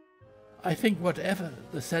 I think whatever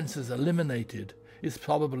the censors eliminated is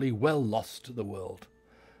probably well lost to the world.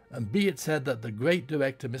 And be it said that the great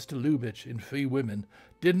director Mr. Lubitsch in Free Women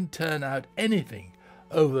didn't turn out anything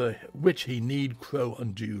over which he need crow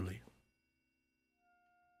unduly."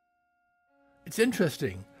 It's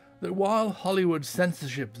interesting that while Hollywood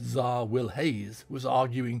censorship czar Will Hayes was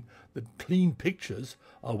arguing that clean pictures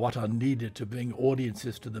are what are needed to bring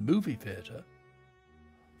audiences to the movie theatre,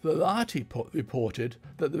 Variety reported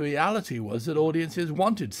that the reality was that audiences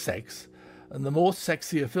wanted sex, and the more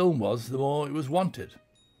sexy a film was, the more it was wanted.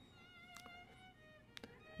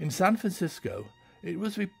 In San Francisco, it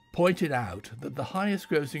was pointed out that the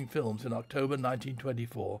highest-grossing films in October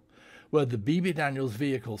 1924 were the Bebe Daniels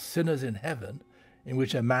vehicle Sinners in Heaven, in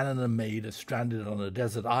which a man and a maid are stranded on a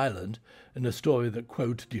desert island in a story that,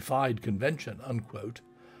 quote, "defied convention," unquote,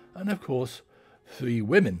 and, of course, Free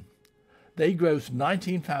Women. They grossed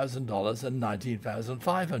 $19,000 and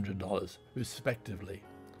 $19,500, respectively,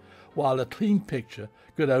 while A Clean Picture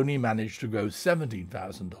could only manage to gross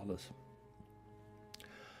 $17,000.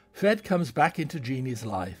 Fred comes back into Jeannie's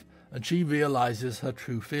life, and she realizes her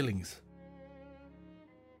true feelings.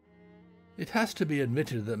 It has to be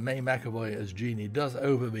admitted that May McAvoy as Jeannie does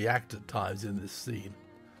overreact at times in this scene.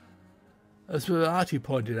 As Variety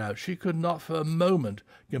pointed out, she could not for a moment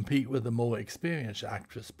compete with the more experienced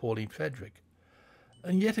actress Pauline Frederick.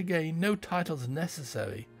 And yet again, no title's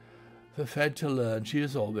necessary for Fred to learn she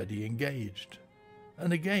is already engaged.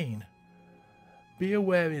 And again, be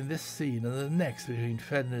aware in this scene and the next between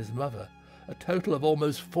Fred and his mother, a total of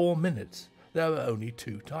almost 4 minutes, there are only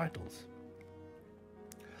 2 titles.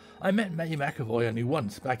 I met May McAvoy only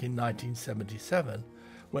once, back in 1977,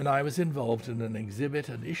 when I was involved in an exhibit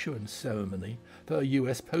and issuance ceremony for a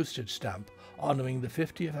US postage stamp honouring the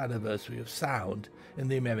 50th anniversary of sound in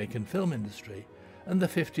the American film industry and the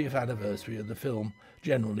 50th anniversary of the film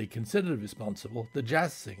generally considered responsible, The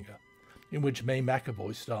Jazz Singer, in which May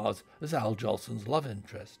McAvoy stars as Al Jolson's love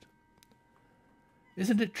interest.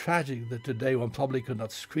 Isn't it tragic that today one probably could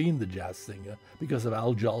not screen The Jazz Singer because of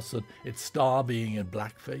Al Jolson, its star being in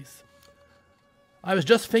blackface? I was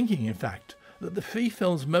just thinking, in fact, that the 3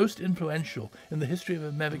 films most influential in the history of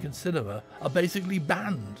American cinema are basically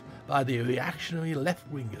banned by the reactionary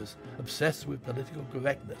left-wingers obsessed with political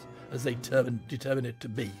correctness as they determine it to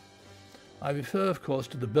be. I refer, of course,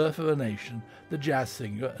 to The Birth of a Nation, The Jazz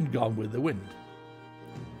Singer, and Gone with the Wind.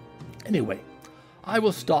 Anyway, I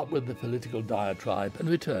will stop with the political diatribe and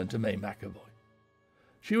return to May McAvoy.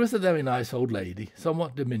 She was a very nice old lady,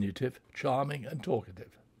 somewhat diminutive, charming and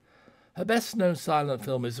talkative. Her best-known silent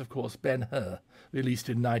film is, of course, Ben-Hur, released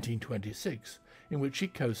in 1926, in which she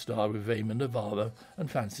co-starred with Raymond Navarro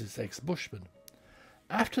and Francis X. Bushman.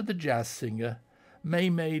 After The Jazz Singer, May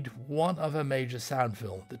made one other major sound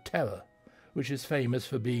film, The Terror, which is famous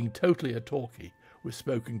for being totally a talkie with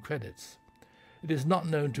spoken credits. It is not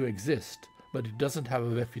known to exist, but it doesn't have a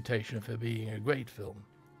reputation for being a great film.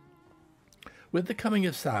 With the coming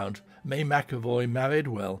of sound, May McAvoy married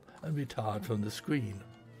well and retired from the screen.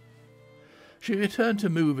 She returned to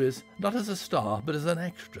movies not as a star but as an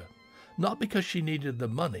extra, not because she needed the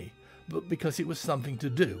money, but because it was something to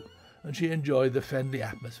do, and she enjoyed the friendly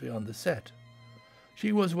atmosphere on the set.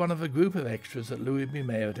 She was one of a group of extras that Louis B.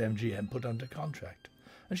 Mayer at MGM put under contract,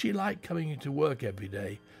 and she liked coming into work every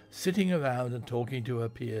day, sitting around and talking to her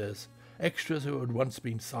peers, extras who had once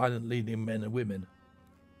been silent leading men and women.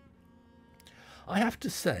 I have to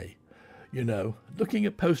say, looking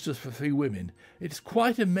at posters for Free Women, it's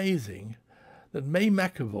quite amazing that May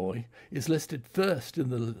McAvoy is listed first in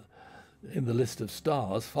the list of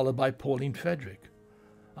stars, followed by Pauline Frederick.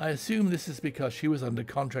 I assume this is because she was under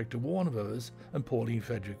contract to Warner Bros. And Pauline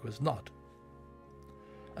Frederick was not.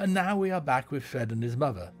 And now we are back with Fred and his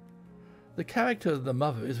mother. The character of the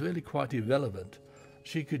mother is really quite irrelevant.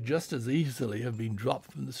 She could just as easily have been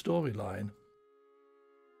dropped from the storyline.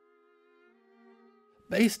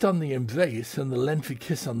 Based on the embrace and the lengthy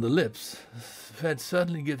kiss on the lips, Fred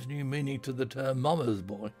certainly gives new meaning to the term mama's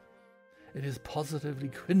boy. It is positively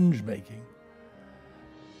cringe-making.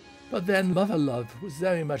 But then mother love was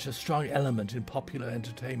very much a strong element in popular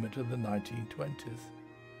entertainment of the 1920s.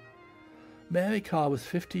 Mary Karr was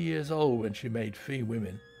 50 years old when she made Three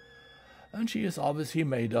Women, and she is obviously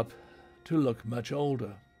made up to look much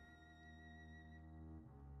older.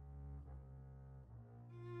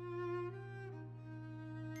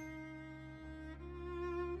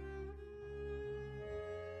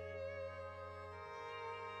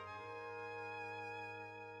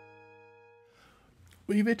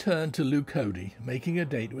 We return to Lew Cody making a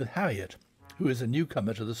date with Harriet, who is a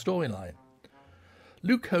newcomer to the storyline.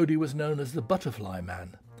 Lew Cody was known as the Butterfly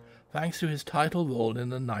Man, thanks to his title role in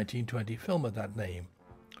the 1920 film of that name,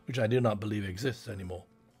 which I do not believe exists anymore.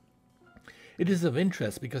 It is of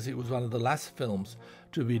interest because it was one of the last films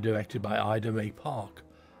to be directed by Ida Ray Park,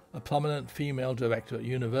 a prominent female director at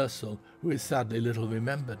Universal who is sadly little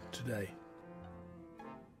remembered today.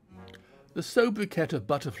 The sobriquet of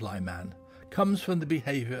Butterfly Man comes from the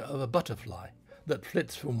behaviour of a butterfly that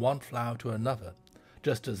flits from one flower to another,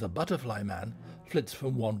 just as a butterfly man flits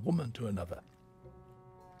from one woman to another.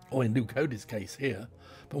 Or in Lew Cody's case here,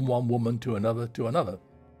 from one woman to another to another.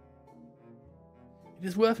 It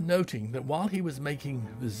is worth noting that while he was making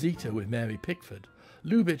Rosita with Mary Pickford,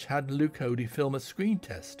 Lubitsch had Lew Cody film a screen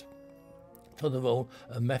test for the role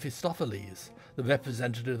of Mephistopheles, the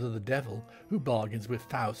representative of the devil who bargains with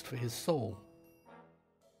Faust for his soul.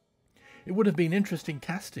 It would have been interesting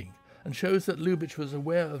casting, and shows that Lubitsch was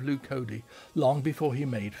aware of Lew Cody long before he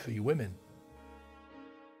made Three Women.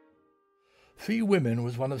 Three Women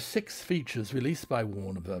was one of 6 features released by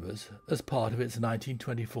Warner Bros. As part of its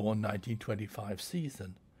 1924 and 1925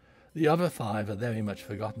 season. The other 5 are very much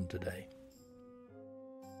forgotten today.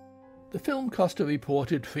 The film cost a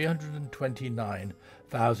reported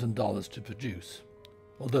 $329,000 to produce,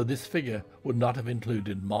 although this figure would not have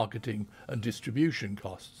included marketing and distribution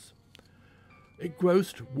costs. It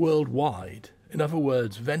grossed worldwide, in other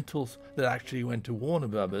words, rentals that actually went to Warner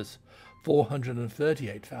Bros.,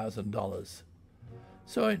 $438,000.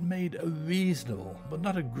 So it made a reasonable, but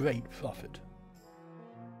not a great profit.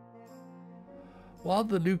 While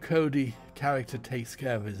the Lew Cody character takes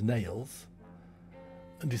care of his nails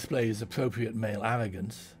and displays appropriate male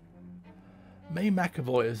arrogance, May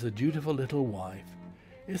McAvoy as a dutiful little wife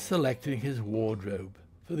is selecting his wardrobe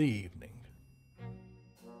for the evening.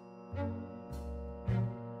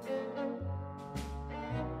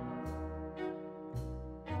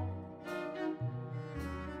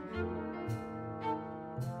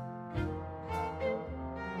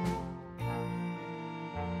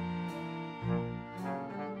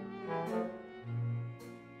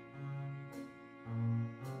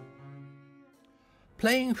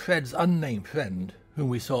 Playing Fred's unnamed friend, whom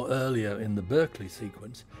we saw earlier in the Berkeley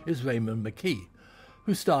sequence, is Raymond McKee,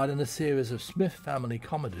 who starred in a series of Smith family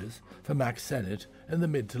comedies for Mack Sennett in the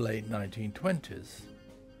mid to late 1920s.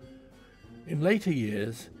 In later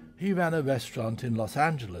years, he ran a restaurant in Los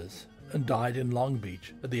Angeles and died in Long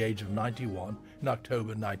Beach at the age of 91 in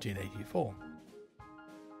October 1984.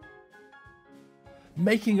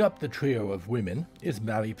 Making up the trio of women is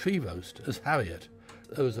Mary Prevost as Harriet,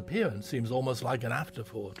 whose appearance seems almost like an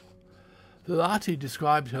afterthought. Variety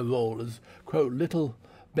described her role as, quote, little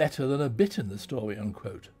better than a bit in the story,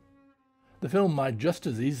 unquote. The film might just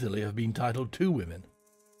as easily have been titled Two Women.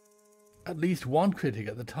 At least one critic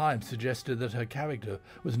at the time suggested that her character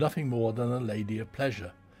was nothing more than a lady of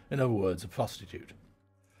pleasure, in other words, a prostitute.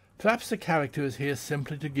 Perhaps the character is here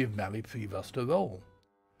simply to give Mary Prevost a role.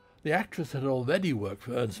 The actress had already worked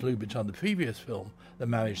for Ernst Lubitsch on the previous film, The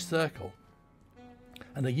Marriage Circle,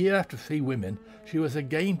 and a year after Three Women, she was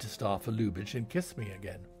again to star for Lubitsch in Kiss Me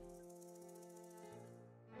Again.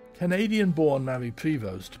 Canadian-born Mary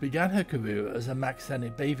Prevost began her career as a Mack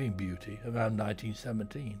Sennett bathing beauty around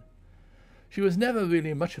 1917. She was never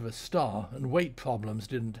really much of a star, and weight problems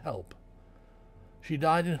didn't help. She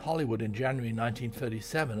died in Hollywood in January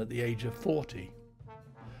 1937 at the age of 40.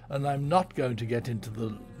 And I'm not going to get into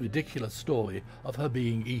the ridiculous story of her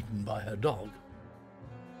being eaten by her dog.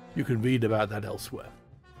 You can read about that elsewhere.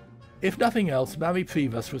 If nothing else, Mary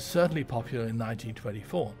Prevost was certainly popular in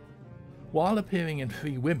 1924. While appearing in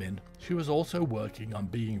Three Women, she was also working on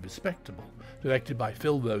Being Respectable, directed by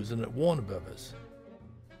Phil Rosen at Warner Bros.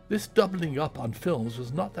 This doubling up on films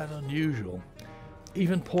was not that unusual.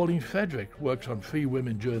 Even Pauline Frederick worked on Three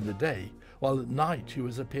Women during the day, while at night she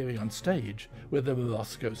was appearing on stage with the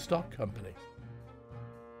Roscoe Stock Company.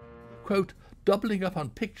 Quote, doubling up on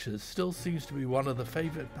pictures still seems to be one of the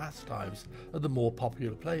favourite pastimes of the more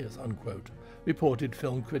popular players, unquote, reported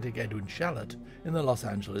film critic Edwin Shallot in the Los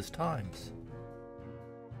Angeles Times.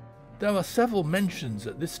 There are several mentions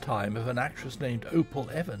at this time of an actress named Opal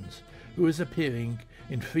Evans, who is appearing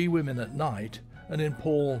in Three Women at Night and in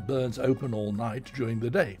Paul Byrne's Open All Night during the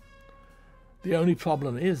day. The only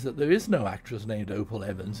problem is that there is no actress named Opal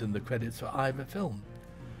Evans in the credits for either film.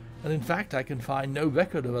 And in fact, I can find no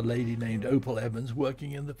record of a lady named Opal Evans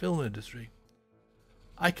working in the film industry.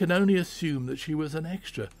 I can only assume that she was an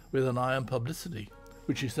extra with an eye on publicity,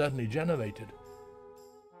 which she certainly generated.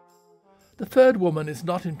 The third woman is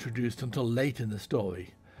not introduced until late in the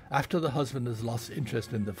story, after the husband has lost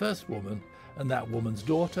interest in the first woman and that woman's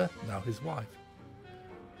daughter, now his wife.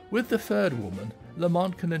 With the third woman,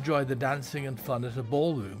 Lamont can enjoy the dancing and fun at a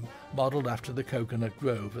ballroom modelled after the Coconut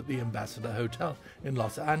Grove at the Ambassador Hotel in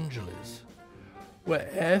Los Angeles, where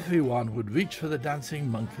everyone would reach for the dancing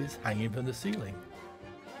monkeys hanging from the ceiling.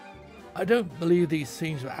 I don't believe these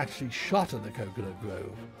scenes were actually shot at the Coconut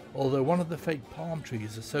Grove, although one of the fake palm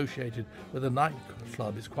trees associated with the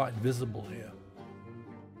nightclub is quite visible here.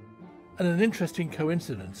 And an interesting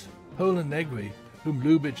coincidence, Pola Negri, whom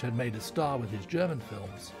Lubitsch had made a star with his German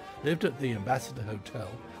films, lived at the Ambassador Hotel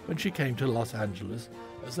when she came to Los Angeles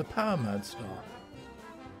as a Paramount star.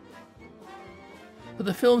 For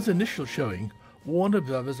the film's initial showing, Warner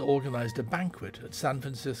Brothers organized a banquet at San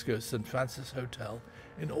Francisco's St. Francis Hotel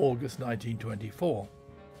in August 1924.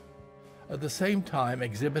 At the same time,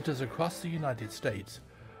 exhibitors across the United States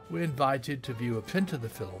were invited to view a print of the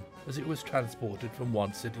film as it was transported from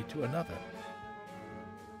one city to another.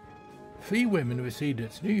 Three Women received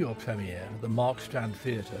its New York premiere at the Mark Strand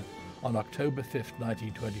Theatre on October 5,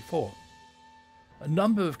 1924. A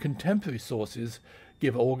number of contemporary sources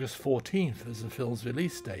give August 14th as the film's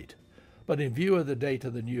release date, but in view of the date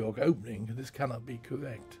of the New York opening, this cannot be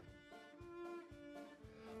correct.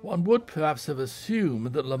 One would perhaps have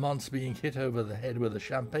assumed that Lamont's being hit over the head with a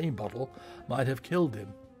champagne bottle might have killed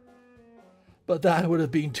him. But that would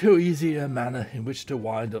have been too easy a manner in which to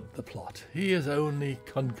wind up the plot. He is only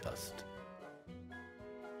concussed.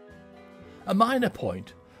 A minor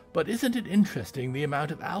point, but isn't it interesting the amount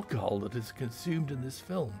of alcohol that is consumed in this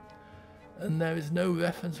film? And there is no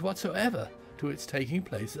reference whatsoever to its taking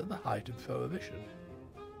place at the height of Prohibition.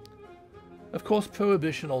 Of course,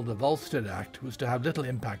 Prohibition, or the Volstead Act, was to have little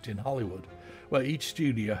impact in Hollywood, where each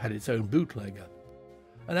studio had its own bootlegger.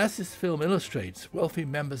 And as this film illustrates, wealthy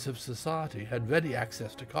members of society had ready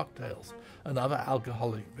access to cocktails and other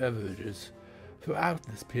alcoholic beverages throughout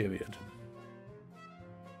this period.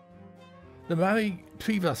 The Marie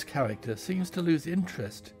Prevost character seems to lose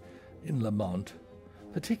interest in Lamont,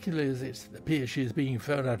 particularly as it appears she is being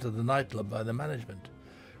thrown out of the nightclub by the management,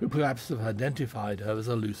 who perhaps have identified her as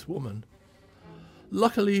a loose woman.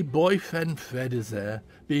 Luckily, boyfriend Fred is there,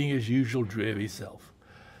 being his usual dreary self.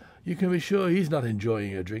 You can be sure he's not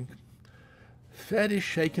enjoying a drink. Fred is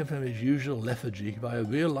shaken from his usual lethargy by a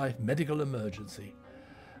real-life medical emergency,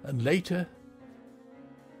 and later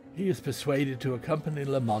he is persuaded to accompany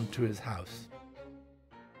Lamont to his house.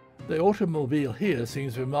 The automobile here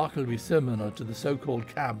seems remarkably similar to the so-called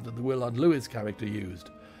cab that the Willard Lewis character used,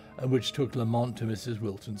 and which took Lamont to Mrs.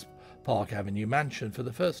 Wilson's Park Avenue mansion for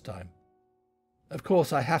the first time. Of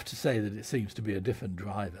course, I have to say that it seems to be a different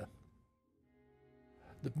driver.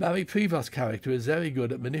 The Marie Prevost character is very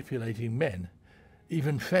good at manipulating men.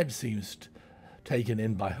 Even Fred seems taken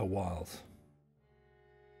in by her wiles.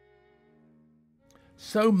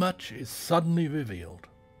 So much is suddenly revealed.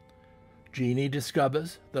 Jeannie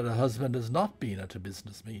discovers that her husband has not been at a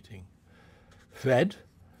business meeting. Fred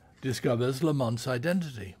discovers Lamont's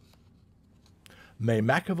identity. May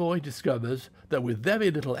McAvoy discovers that with very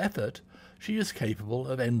little effort, she is capable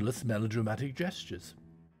of endless melodramatic gestures.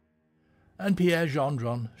 And Pierre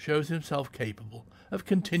Gendron shows himself capable of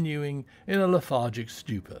continuing in a lethargic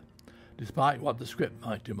stupor, despite what the script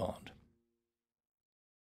might demand.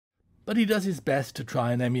 But he does his best to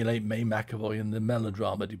try and emulate May McAvoy in the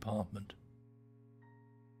melodrama department.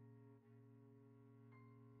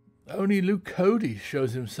 Only Luke Cody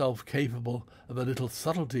shows himself capable of a little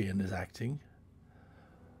subtlety in his acting.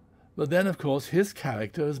 But then, of course, his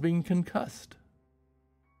character has been concussed.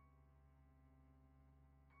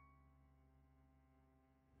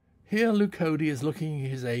 Here Luke Cody is looking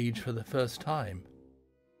his age for the first time.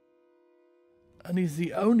 And he's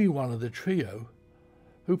the only one of the trio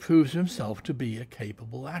who proves himself to be a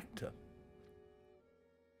capable actor.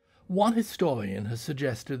 One historian has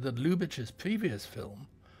suggested that Lubitsch's previous film,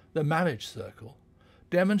 The Marriage Circle,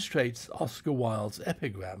 demonstrates Oscar Wilde's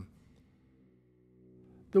epigram.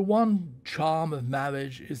 The one charm of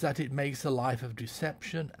marriage is that it makes a life of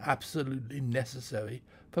deception absolutely necessary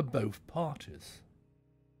for both parties.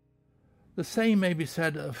 The same may be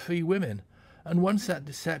said of Three Women, and once that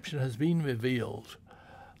deception has been revealed,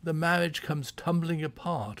 the marriage comes tumbling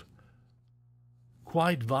apart,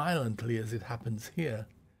 quite violently as it happens here.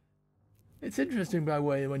 It's interesting, by the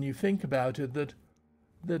way, when you think about it, that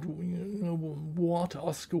what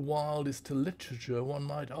Oscar Wilde is to literature, one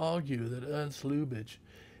might argue that Ernst Lubitsch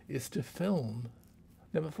is to film.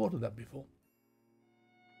 Never thought of that before.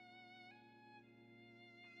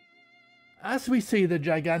 As we see the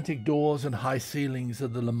gigantic doors and high ceilings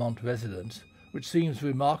of the Lamont residence, which seems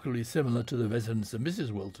remarkably similar to the residence of Mrs.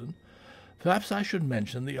 Wilton, perhaps I should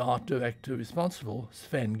mention the art director responsible,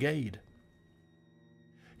 Sven Gade.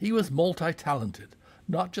 He was multi-talented,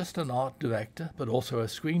 not just an art director, but also a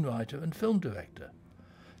screenwriter and film director.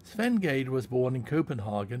 Sven Gade was born in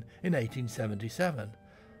Copenhagen in 1877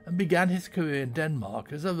 and began his career in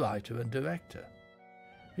Denmark as a writer and director.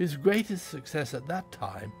 His greatest success at that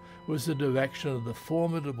time was the direction of the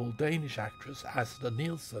formidable Danish actress Asta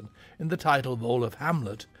Nielsen in the title role of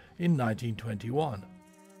Hamlet in 1921.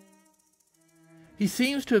 He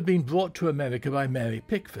seems to have been brought to America by Mary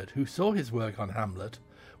Pickford, who saw his work on Hamlet,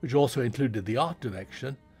 which also included the art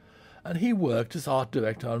direction, and he worked as art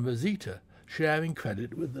director on Rosita, sharing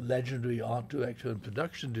credit with the legendary art director and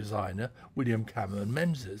production designer William Cameron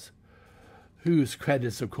Menzies, whose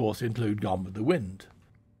credits of course include Gone with the Wind.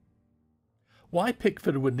 Why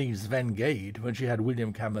Pickford would need Sven Gade when she had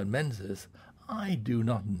William Cameron Menzies, I do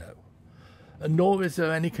not know, and nor is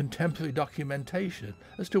there any contemporary documentation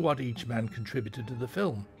as to what each man contributed to the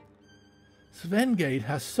film. Sven Gade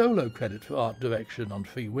has solo credit for art direction on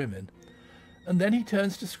Three Women, and then he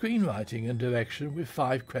turns to screenwriting and direction with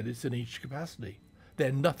 5 credits in each capacity,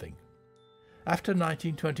 then nothing. After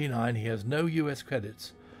 1929 he has no US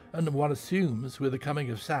credits, and one assumes with the coming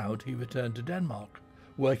of sound he returned to Denmark,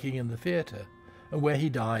 working in the theatre, and where he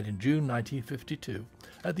died in June 1952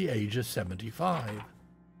 at the age of 75.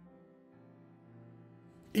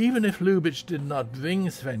 Even if Lubitsch did not bring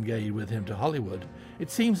Sven Gade with him to Hollywood, it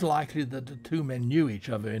seems likely that the two men knew each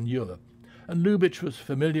other in Europe, and Lubitsch was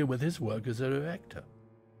familiar with his work as a director.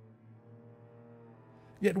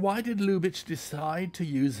 Yet why did Lubitsch decide to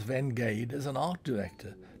use Sven Gade as an art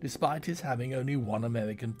director, despite his having only one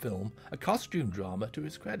American film, a costume drama, to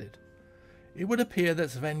his credit? It would appear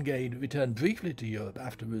that Sven Gade returned briefly to Europe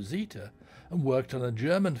after Rosita and worked on a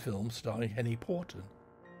German film starring Henny Porten.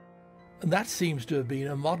 And that seems to have been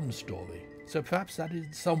a modern story, so perhaps that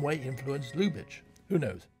in some way influenced Lubitsch. Who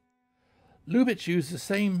knows? Lubitsch used the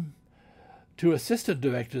same 2 assistant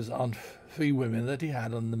directors on Three Women that he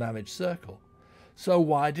had on The Marriage Circle. So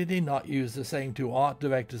why did he not use the same 2 art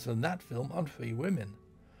directors from that film on Three Women?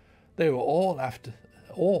 They were all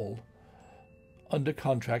under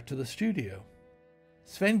contract to the studio.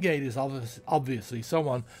 Sven Gade is obviously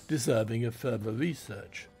someone deserving of further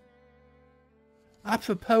research.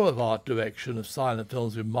 Apropos of art direction of silent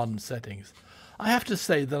films with modern settings, I have to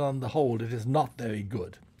say that on the whole it is not very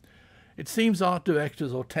good. It seems art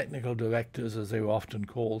directors, or technical directors as they were often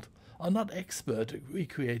called, are not expert at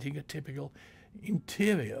recreating a typical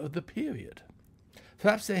interior of the period.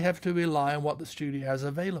 Perhaps they have to rely on what the studio has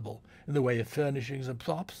available in the way of furnishings and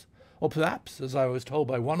props, or perhaps, as I was told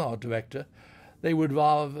by one art director, they would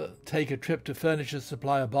rather take a trip to furniture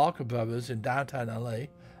supplier Barker Brothers in downtown LA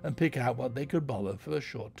and pick out what they could borrow for a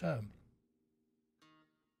short term.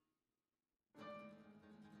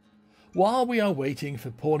 While we are waiting for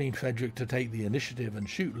Pauline Frederick to take the initiative and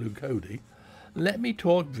shoot Lou Cody, let me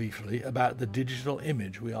talk briefly about the digital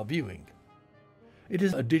image we are viewing. It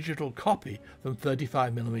is a digital copy from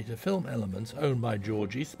 35mm film elements owned by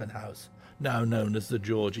George Eastman House, now known as the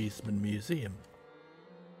George Eastman Museum.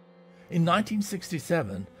 In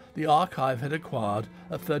 1967, the archive had acquired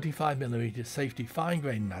a 35mm safety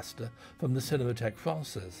fine-grain master from the Cinémathèque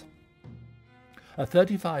Française. A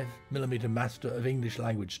 35mm master of English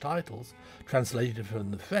language titles, translated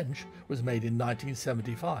from the French, was made in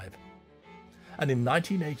 1975. And in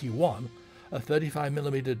 1981, a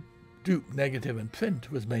 35mm dupe negative and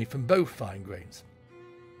print was made from both fine grains.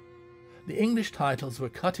 The English titles were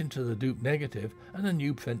cut into the dupe negative and a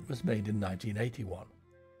new print was made in 1981.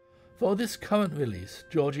 For this current release,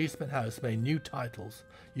 George Eastman House made new titles,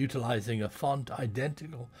 utilizing a font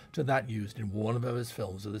identical to that used in Warner Bros.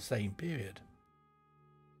 Films of the same period.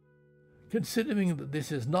 Considering that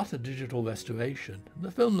this is not a digital restoration, the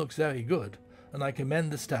film looks very good, and I commend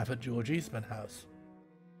the staff at George Eastman House.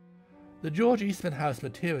 The George Eastman House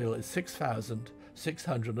material is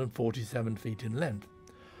 6,647 feet in length,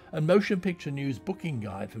 and Motion Picture News booking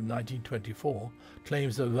guide from 1924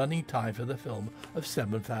 claims a running time for the film of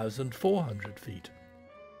 7,400 feet.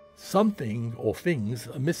 Something or things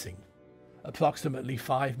are missing, approximately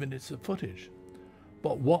 5 minutes of footage,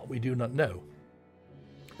 but what we do not know.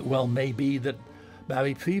 Well, maybe that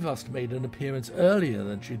Mary Prevost made an appearance earlier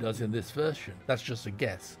than she does in this version. That's just a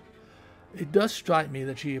guess. It does strike me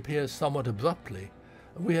that she appears somewhat abruptly,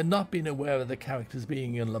 and we had not been aware of the characters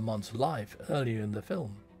being in Lamont's life earlier in the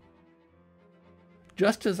film.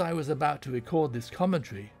 Just as I was about to record this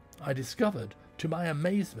commentary, I discovered, to my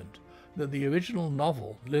amazement, that the original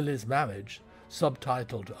novel, Lily's Marriage,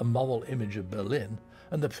 subtitled A Moral Image of Berlin,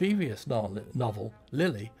 and the previous novel,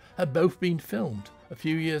 Lily, had both been filmed a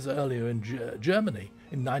few years earlier in Germany,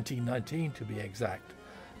 in 1919 to be exact,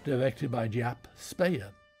 directed by Jaap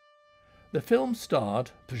Speyer. The film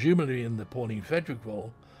starred, presumably in the Pauline Frederick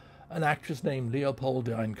role, an actress named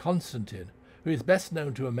Leopoldine Constantin, who is best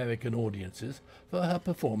known to American audiences for her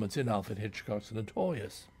performance in Alfred Hitchcock's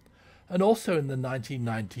Notorious. And also in the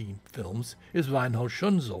 1919 films is Reinhold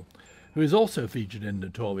Schunzel, who is also featured in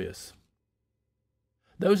Notorious.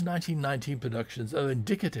 Those 1919 productions are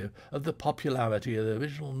indicative of the popularity of the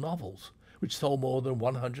original novels, which sold more than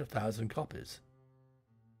 100,000 copies.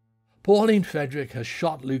 Pauline Frederick has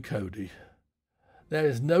shot Lew Cody. There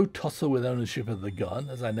is no tussle with ownership of the gun,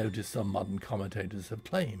 as I noticed some modern commentators have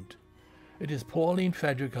claimed. It is Pauline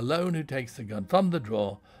Frederick alone who takes the gun from the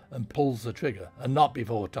drawer and pulls the trigger, and not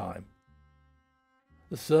before time.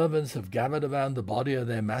 The servants have gathered around the body of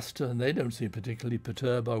their master, and they don't seem particularly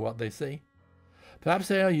perturbed by what they see. Perhaps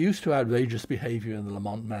they are used to outrageous behaviour in the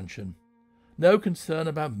Lamont mansion. No concern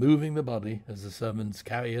about moving the body as the servants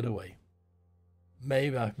carry it away.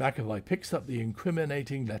 May McAvoy picks up the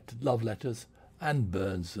incriminating love letters and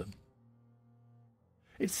burns them.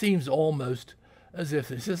 It seems almost as if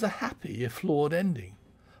this is a happy if flawed ending,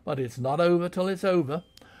 but it's not over till it's over,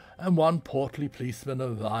 and one portly policeman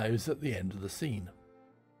arrives at the end of the scene.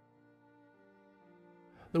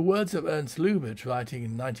 The words of Ernst Lubitsch, writing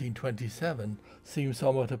in 1927, seem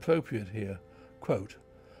somewhat appropriate here. Quote,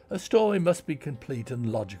 "A story must be complete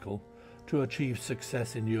and logical to achieve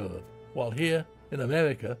success in Europe, while here, in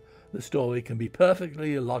America, the story can be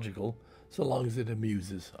perfectly illogical so long as it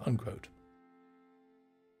amuses." Unquote.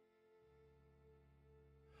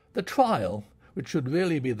 The trial, which should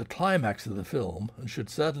really be the climax of the film, and should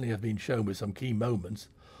certainly have been shown with some key moments,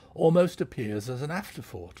 almost appears as an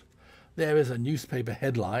afterthought. There is a newspaper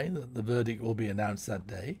headline that the verdict will be announced that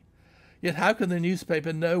day. Yet how can the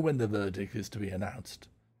newspaper know when the verdict is to be announced?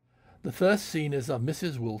 The first scene is of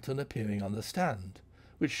Mrs. Wilton appearing on the stand,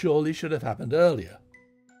 which surely should have happened earlier.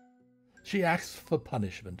 She asks for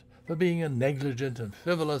punishment for being a negligent and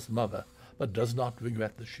frivolous mother, but does not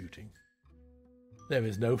regret the shooting. There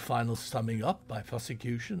is no final summing up by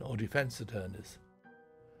prosecution or defense attorneys.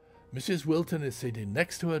 Mrs. Wilton is sitting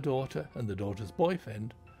next to her daughter and the daughter's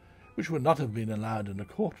boyfriend, which would not have been allowed in a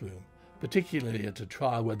courtroom, particularly at a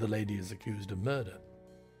trial where the lady is accused of murder.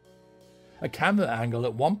 A camera angle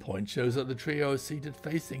at one point shows that the trio is seated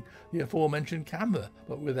facing the aforementioned camera,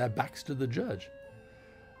 but with their backs to the judge.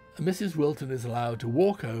 And Mrs. Wilton is allowed to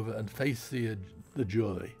walk over and face the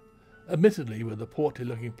jury, admittedly with a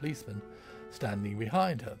portly-looking policeman standing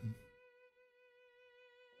behind her.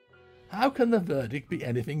 How can the verdict be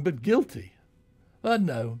anything but guilty? But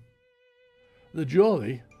no. The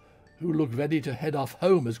jury, who look ready to head off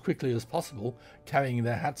home as quickly as possible, carrying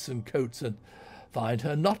their hats and coats, and find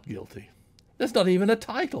her not guilty. There's not even a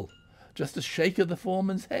title, just a shake of the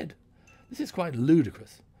foreman's head. This is quite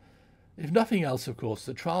ludicrous. If nothing else, of course,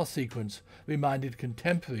 the trial sequence reminded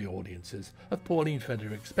contemporary audiences of Pauline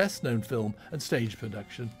Frederick's best-known film and stage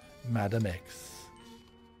production, Madame X.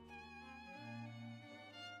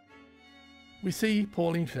 We see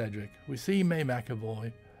Pauline Frederick, we see May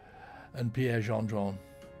McAvoy and Pierre Gendron,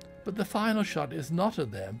 but the final shot is not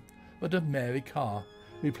of them, but of Mary Carr,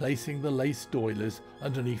 replacing the lace doilies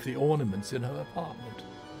underneath the ornaments in her apartment.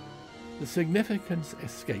 The significance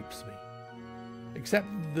escapes me, except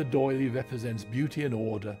that the doily represents beauty and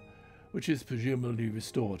order, which is presumably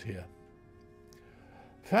restored here.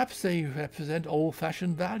 Perhaps they represent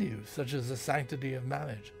old-fashioned values, such as the sanctity of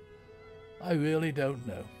marriage. I really don't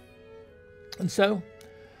know. And so,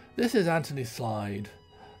 this is Anthony Slide,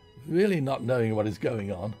 really not knowing what is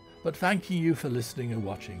going on, but thanking you for listening and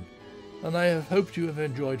watching, and I have hoped you have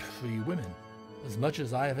enjoyed Free Women, as much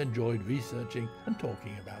as I have enjoyed researching and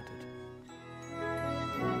talking about it.